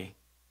envy.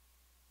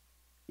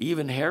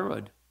 Even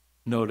Herod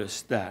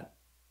noticed that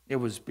it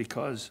was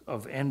because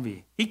of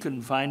envy. He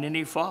couldn't find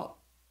any fault.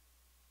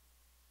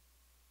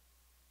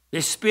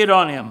 They spit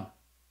on him.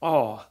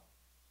 Oh,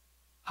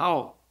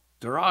 how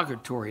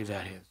derogatory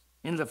that is.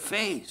 In the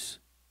face.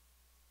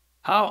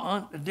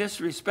 How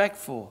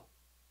disrespectful.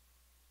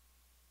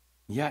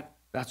 Yet,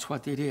 that's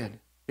what they did.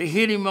 They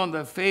hit him on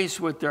the face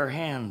with their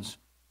hands.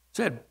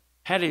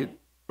 Had it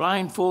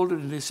blindfolded,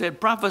 and they said,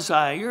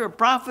 prophesy, you're a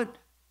prophet.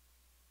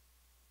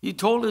 You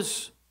told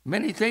us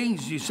many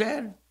things, you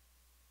said.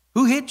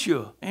 Who hit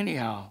you?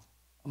 Anyhow,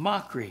 a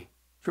mockery,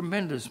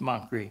 tremendous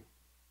mockery.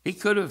 He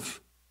could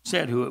have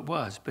said who it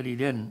was, but he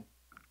didn't.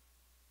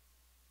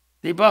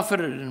 They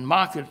buffeted and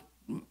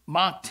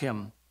mocked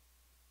him,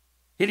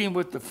 hit him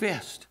with the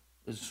fist,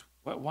 is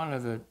what one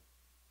of the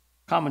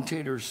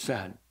commentators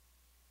said.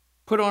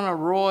 Put on a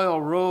royal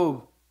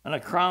robe and a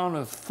crown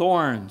of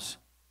thorns,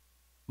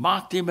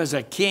 mocked him as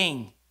a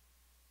king.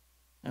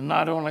 And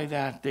not only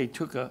that, they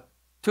took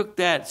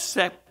that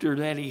scepter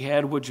that he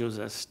had, which was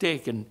a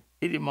stick, and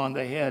hit him on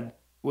the head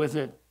with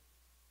it.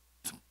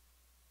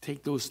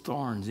 Take those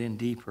thorns in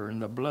deeper,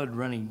 and the blood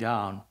running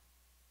down.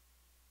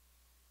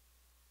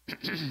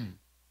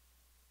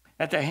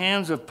 At the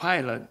hands of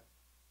Pilate,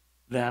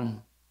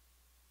 then,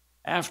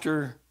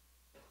 after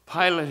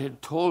Pilate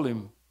had told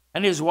him,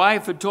 and his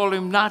wife had told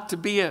him not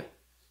to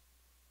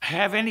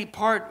have any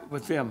part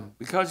with him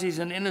because he's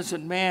an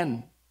innocent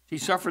man. He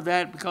suffered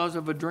that because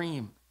of a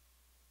dream.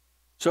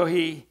 So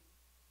he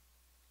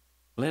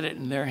let it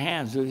in their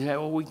hands. They said,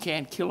 well, we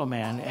can't kill a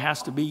man. It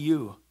has to be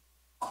you.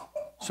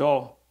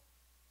 So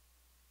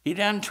he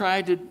then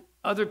tried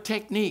other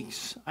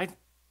techniques.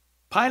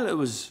 Pilate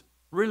was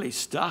really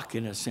stuck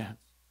in a sense.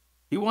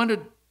 He wanted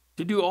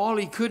to do all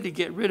he could to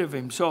get rid of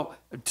him, so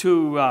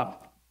to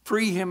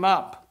free him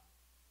up.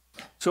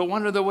 So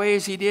one of the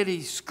ways he did,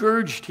 he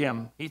scourged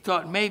him. He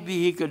thought maybe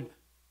he could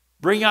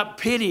bring up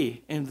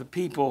pity in the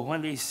people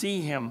when they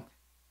see him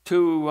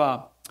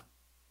to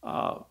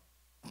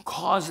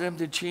cause them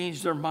to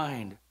change their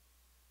mind.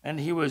 And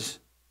he was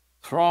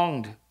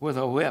thronged with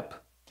a whip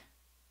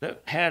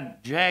that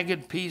had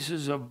jagged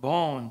pieces of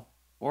bone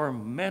or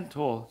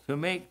metal to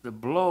make the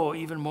blow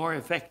even more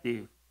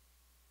effective.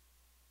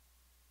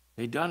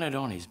 They done it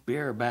on his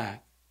bare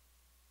back.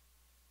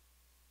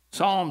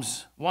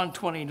 Psalms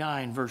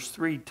 129 verse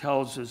 3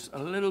 tells us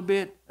a little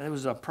bit. It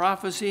was a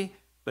prophecy,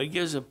 but it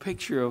gives a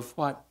picture of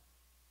what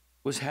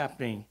was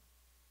happening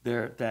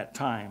there at that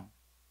time.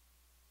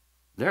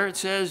 There it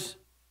says,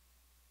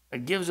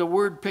 it gives a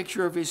word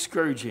picture of his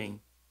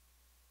scourging.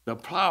 The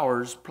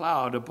plowers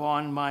plowed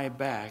upon my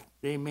back.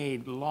 They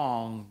made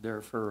long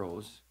their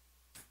furrows.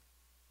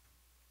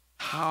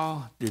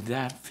 How did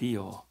that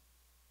feel?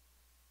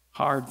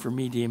 hard for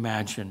me to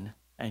imagine.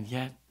 And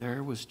yet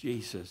there was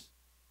Jesus,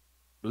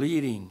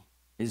 bleeding,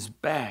 his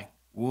back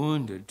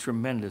wounded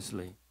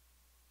tremendously.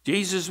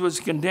 Jesus was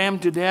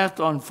condemned to death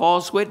on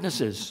false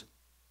witnesses.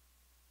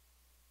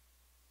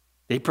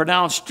 They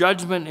pronounced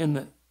judgment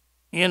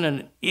in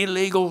an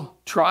illegal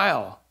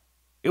trial.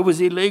 It was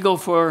illegal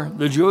for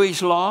the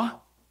Jewish law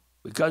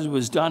because it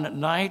was done at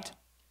night.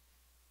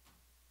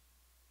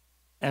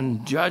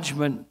 And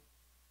judgment,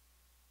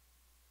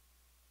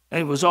 and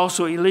it was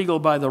also illegal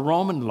by the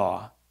Roman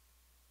law.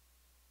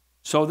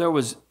 So there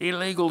was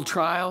illegal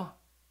trial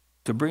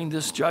to bring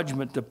this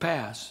judgment to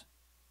pass.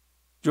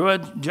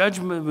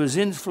 Judgment was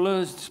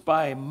influenced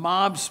by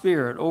mob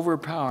spirit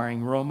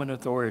overpowering Roman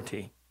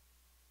authority.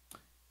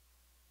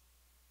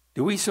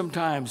 Do we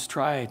sometimes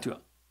try to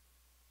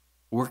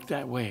work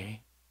that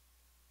way?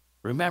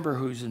 Remember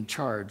who's in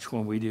charge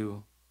when we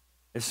do.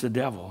 It's the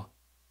devil.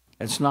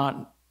 It's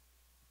not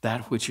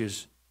that which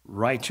is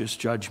righteous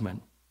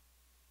judgment.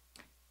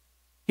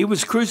 He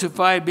was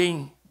crucified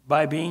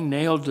by being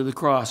nailed to the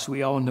cross.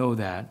 We all know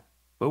that.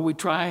 But we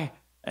try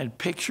and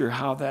picture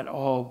how that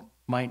all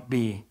might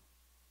be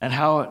and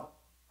how it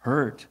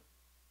hurt.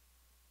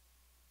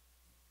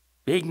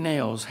 Big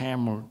nails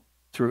hammered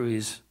through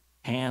his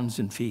hands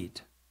and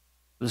feet.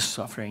 The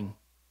suffering,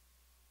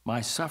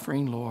 my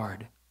suffering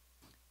Lord.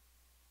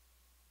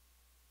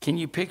 Can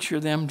you picture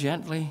them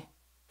gently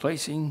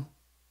placing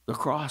the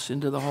cross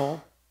into the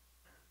hole?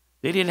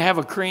 They didn't have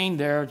a crane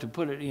there to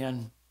put it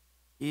in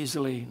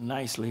easily,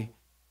 nicely.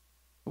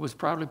 It was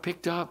probably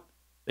picked up.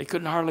 They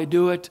couldn't hardly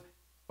do it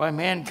by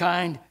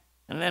mankind.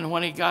 And then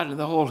when he got to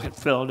the hole, it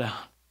fell down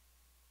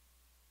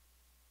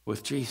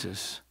with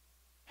Jesus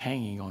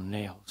hanging on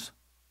nails.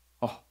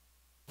 Oh,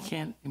 you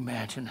can't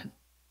imagine it.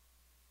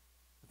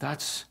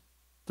 That's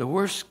the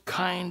worst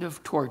kind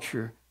of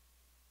torture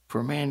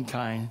for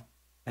mankind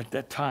at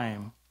that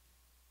time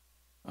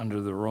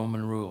under the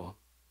Roman rule.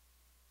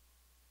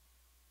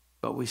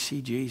 But we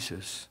see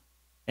Jesus,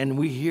 and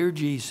we hear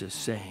Jesus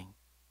saying,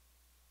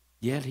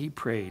 yet he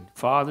prayed,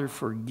 Father,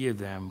 forgive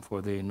them,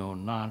 for they know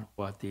not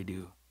what they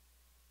do.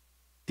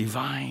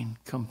 Divine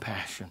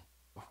compassion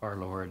of our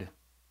Lord.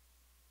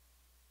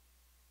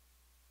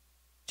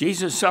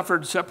 Jesus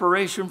suffered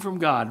separation from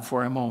God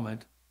for a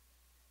moment.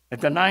 At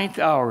the 9th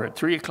hour, at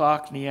 3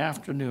 o'clock in the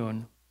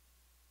afternoon,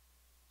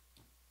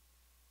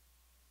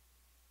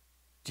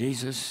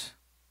 Jesus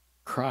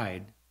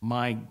cried,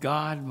 my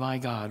God,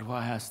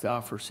 why hast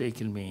thou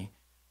forsaken me?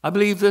 I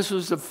believe this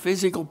was the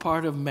physical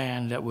part of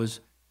man that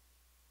was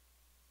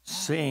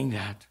saying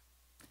that.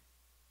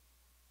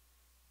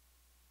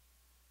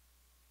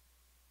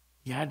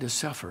 He had to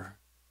suffer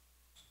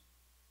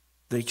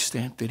the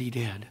extent that he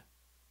did.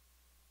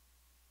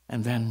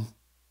 And then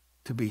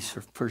to be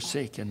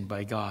forsaken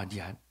by God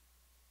yet.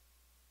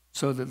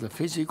 So that the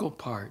physical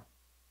part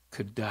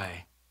could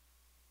die.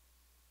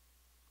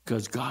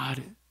 Because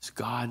God is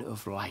God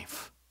of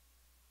life.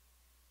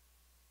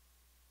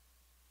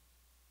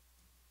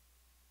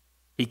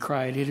 He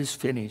cried, it is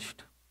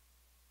finished.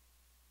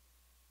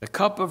 The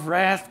cup of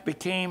wrath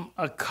became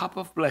a cup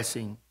of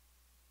blessing,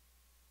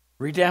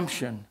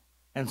 redemption,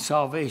 and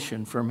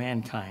salvation for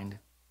mankind.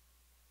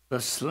 The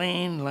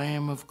slain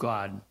Lamb of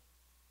God.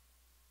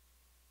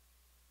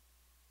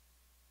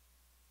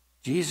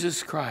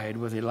 Jesus cried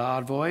with a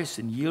loud voice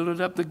and yielded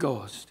up the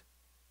ghost.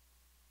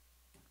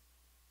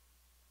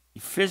 He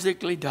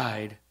physically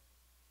died.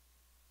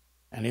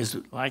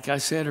 And like I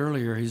said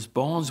earlier, his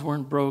bones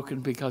weren't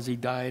broken because he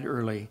died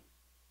early.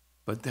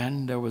 But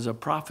then there was a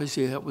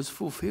prophecy that was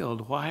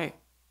fulfilled. Why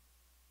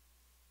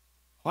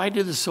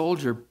did the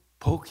soldier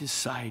poke his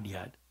side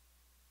yet?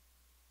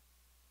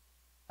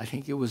 I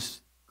think it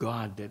was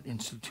God that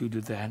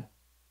instituted that.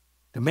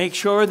 To make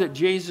sure that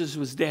Jesus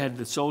was dead,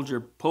 the soldier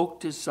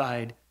poked his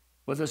side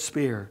with a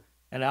spear,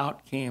 and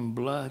out came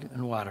blood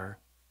and water.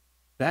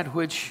 That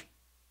which,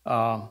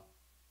 the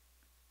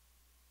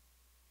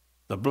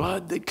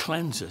blood that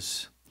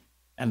cleanses,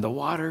 and the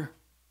water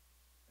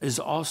is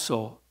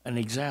also an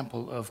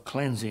example of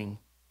cleansing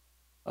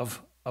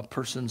of a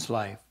person's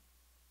life.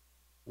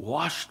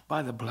 Washed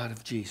by the blood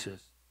of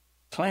Jesus,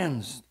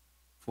 cleansed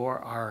for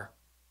our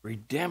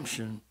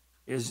redemption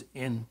is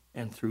in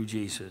and through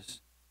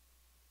Jesus.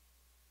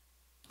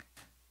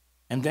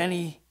 And then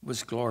he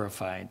was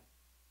glorified.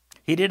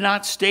 He did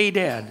not stay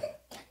dead.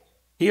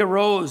 He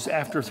arose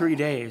after 3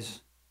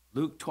 days,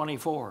 Luke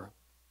 24,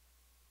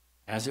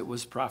 as it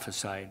was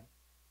prophesied.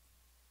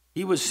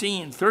 He was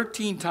seen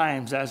 13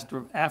 times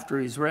after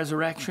his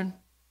resurrection.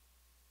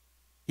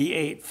 He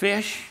ate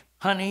fish,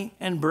 honey,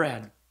 and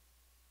bread.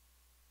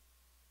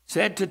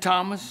 Said to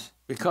Thomas,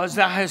 because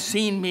thou hast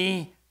seen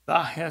me,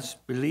 thou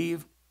hast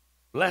believed.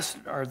 Blessed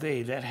are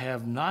they that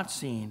have not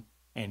seen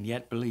and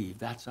yet believe.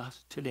 That's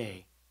us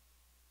today.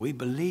 We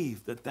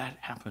believe that that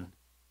happened.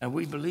 And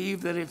we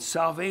believe that it's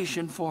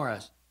salvation for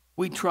us.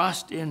 We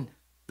trust in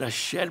the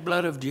shed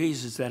blood of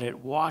Jesus, that it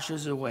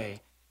washes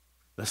away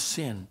the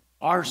sin,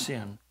 our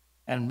sin,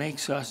 and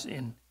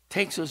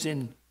takes us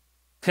in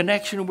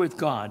connection with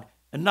God.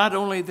 And not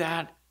only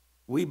that,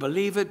 we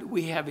believe it,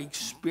 we have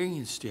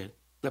experienced it.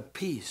 the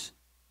peace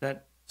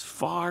that's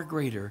far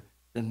greater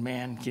than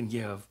man can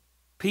give.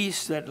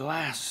 Peace that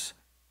lasts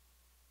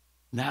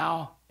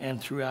now and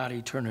throughout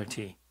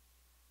eternity.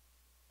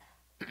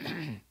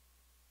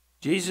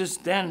 Jesus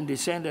then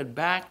descended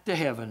back to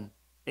heaven,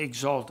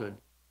 exalted,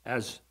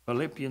 as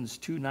Philippians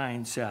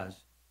 2:9 says,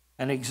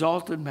 an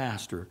exalted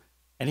master.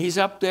 And he's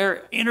up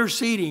there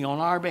interceding on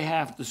our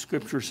behalf, the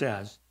scripture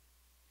says.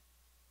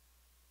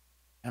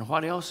 And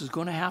what else is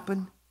going to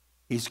happen?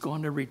 He's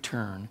going to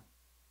return.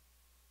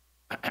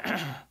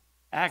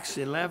 Acts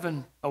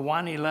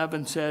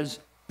 1:11 says,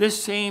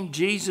 this same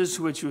Jesus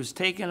which was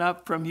taken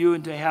up from you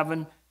into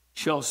heaven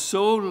shall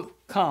so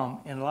come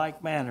in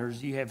like manner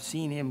as you have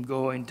seen him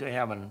go into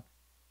heaven.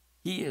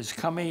 He is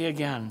coming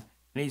again,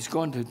 and he's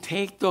going to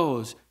take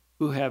those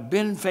who have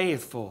been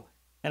faithful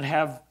and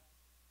have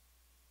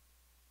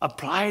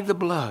applied the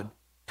blood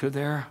to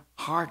their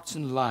hearts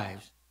and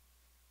lives.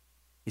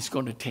 He's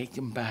going to take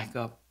them back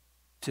up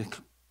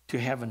to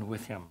heaven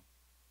with him.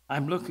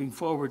 I'm looking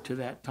forward to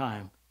that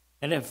time.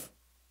 And if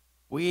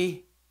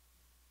we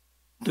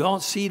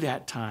don't see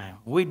that time,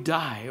 we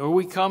die, or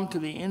we come to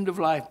the end of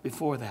life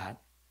before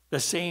that, the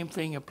same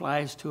thing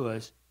applies to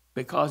us,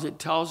 because it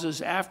tells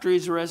us after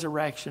his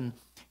resurrection,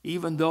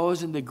 even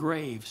those in the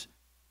graves,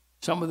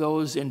 some of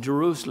those in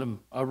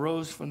Jerusalem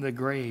arose from the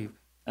grave,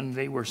 and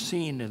they were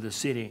seen in the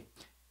city.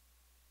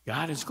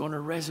 God is going to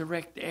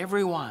resurrect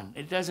everyone.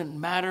 It doesn't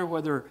matter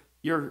whether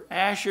your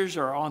ashes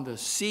are on the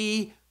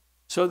sea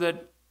so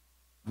that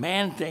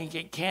man think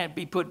it can't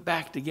be put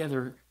back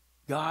together.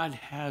 God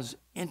has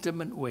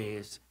intimate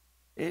ways.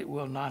 It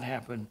will not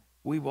happen.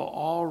 We will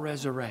all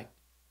resurrect,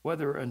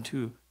 whether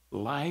unto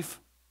life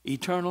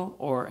eternal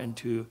or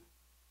into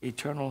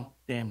eternal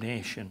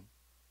damnation.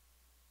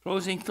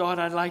 Closing thought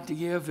I'd like to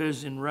give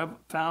is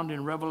found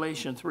in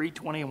Revelation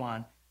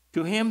 3:21.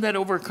 To him that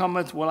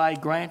overcometh will I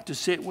grant to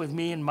sit with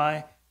me in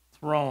my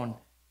throne,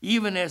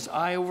 even as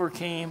I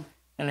overcame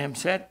and am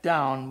set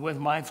down with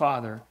my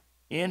Father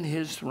in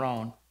his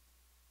throne.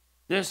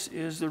 This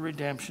is the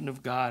redemption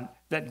of God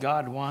that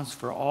God wants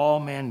for all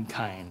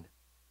mankind.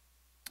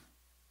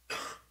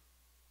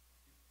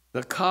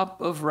 The cup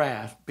of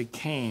wrath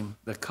became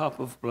the cup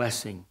of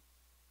blessing.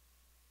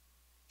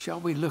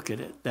 Shall we look at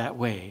it that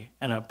way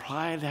and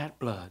apply that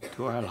blood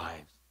to our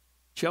lives?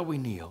 Shall we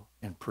kneel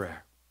in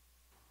prayer?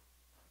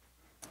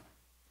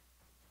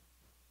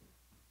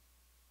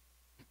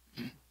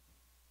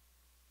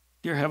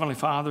 Dear Heavenly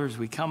Father, as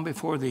we come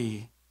before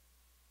Thee,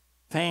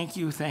 thank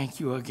you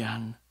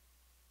again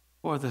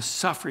for the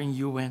suffering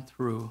you went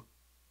through.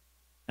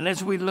 And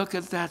as we look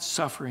at that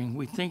suffering,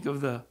 we think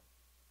of the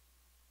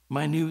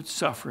minute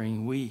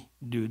suffering we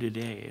do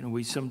today, and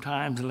we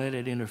sometimes let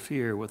it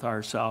interfere with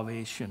our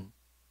salvation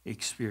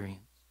experience.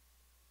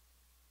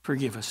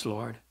 Forgive us,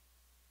 Lord.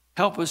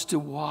 Help us to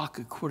walk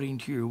according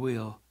to your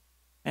will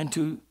and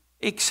to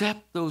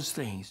accept those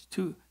things,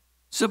 to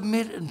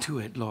submit unto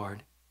it,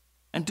 Lord,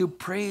 and to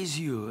praise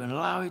you and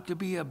allow it to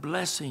be a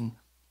blessing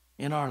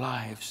in our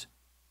lives.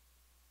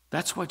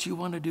 That's what you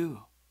want to do.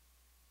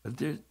 But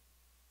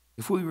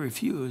if we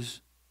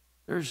refuse,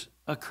 there's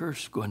a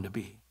curse going to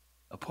be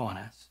upon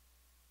us.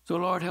 So,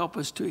 Lord, help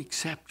us to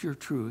accept your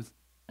truth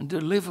and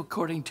to live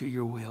according to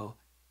your will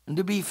and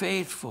to be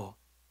faithful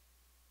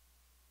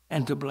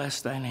and to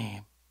bless thy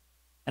name.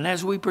 And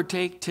as we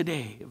partake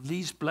today of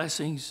these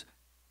blessings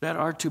that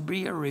are to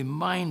be a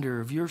reminder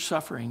of your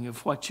suffering,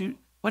 of what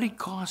it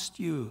cost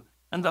you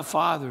and the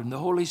Father and the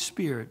Holy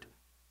Spirit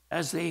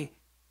as they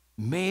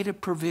made a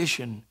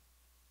provision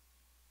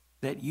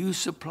that you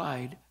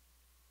supplied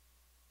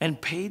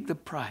and paid the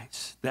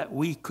price that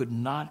we could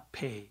not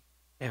pay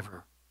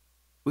ever.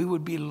 We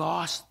would be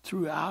lost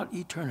throughout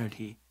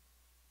eternity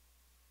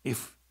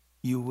if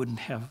you wouldn't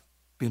have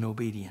been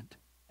obedient.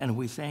 And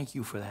we thank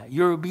you for that.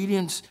 Your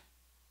obedience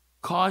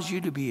caused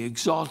you to be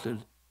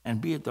exalted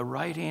and be at the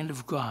right hand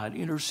of God,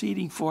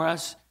 interceding for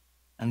us.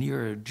 And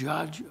you're a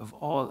judge of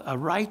all, a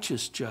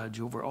righteous judge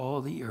over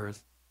all the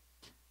earth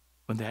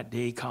when that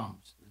day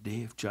comes, the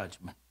day of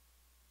judgment.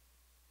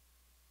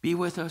 Be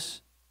with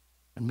us,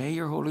 and may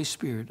your Holy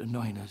Spirit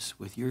anoint us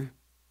with your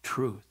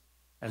truth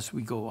as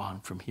we go on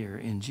from here.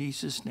 In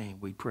Jesus' name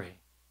we pray.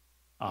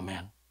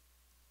 Amen.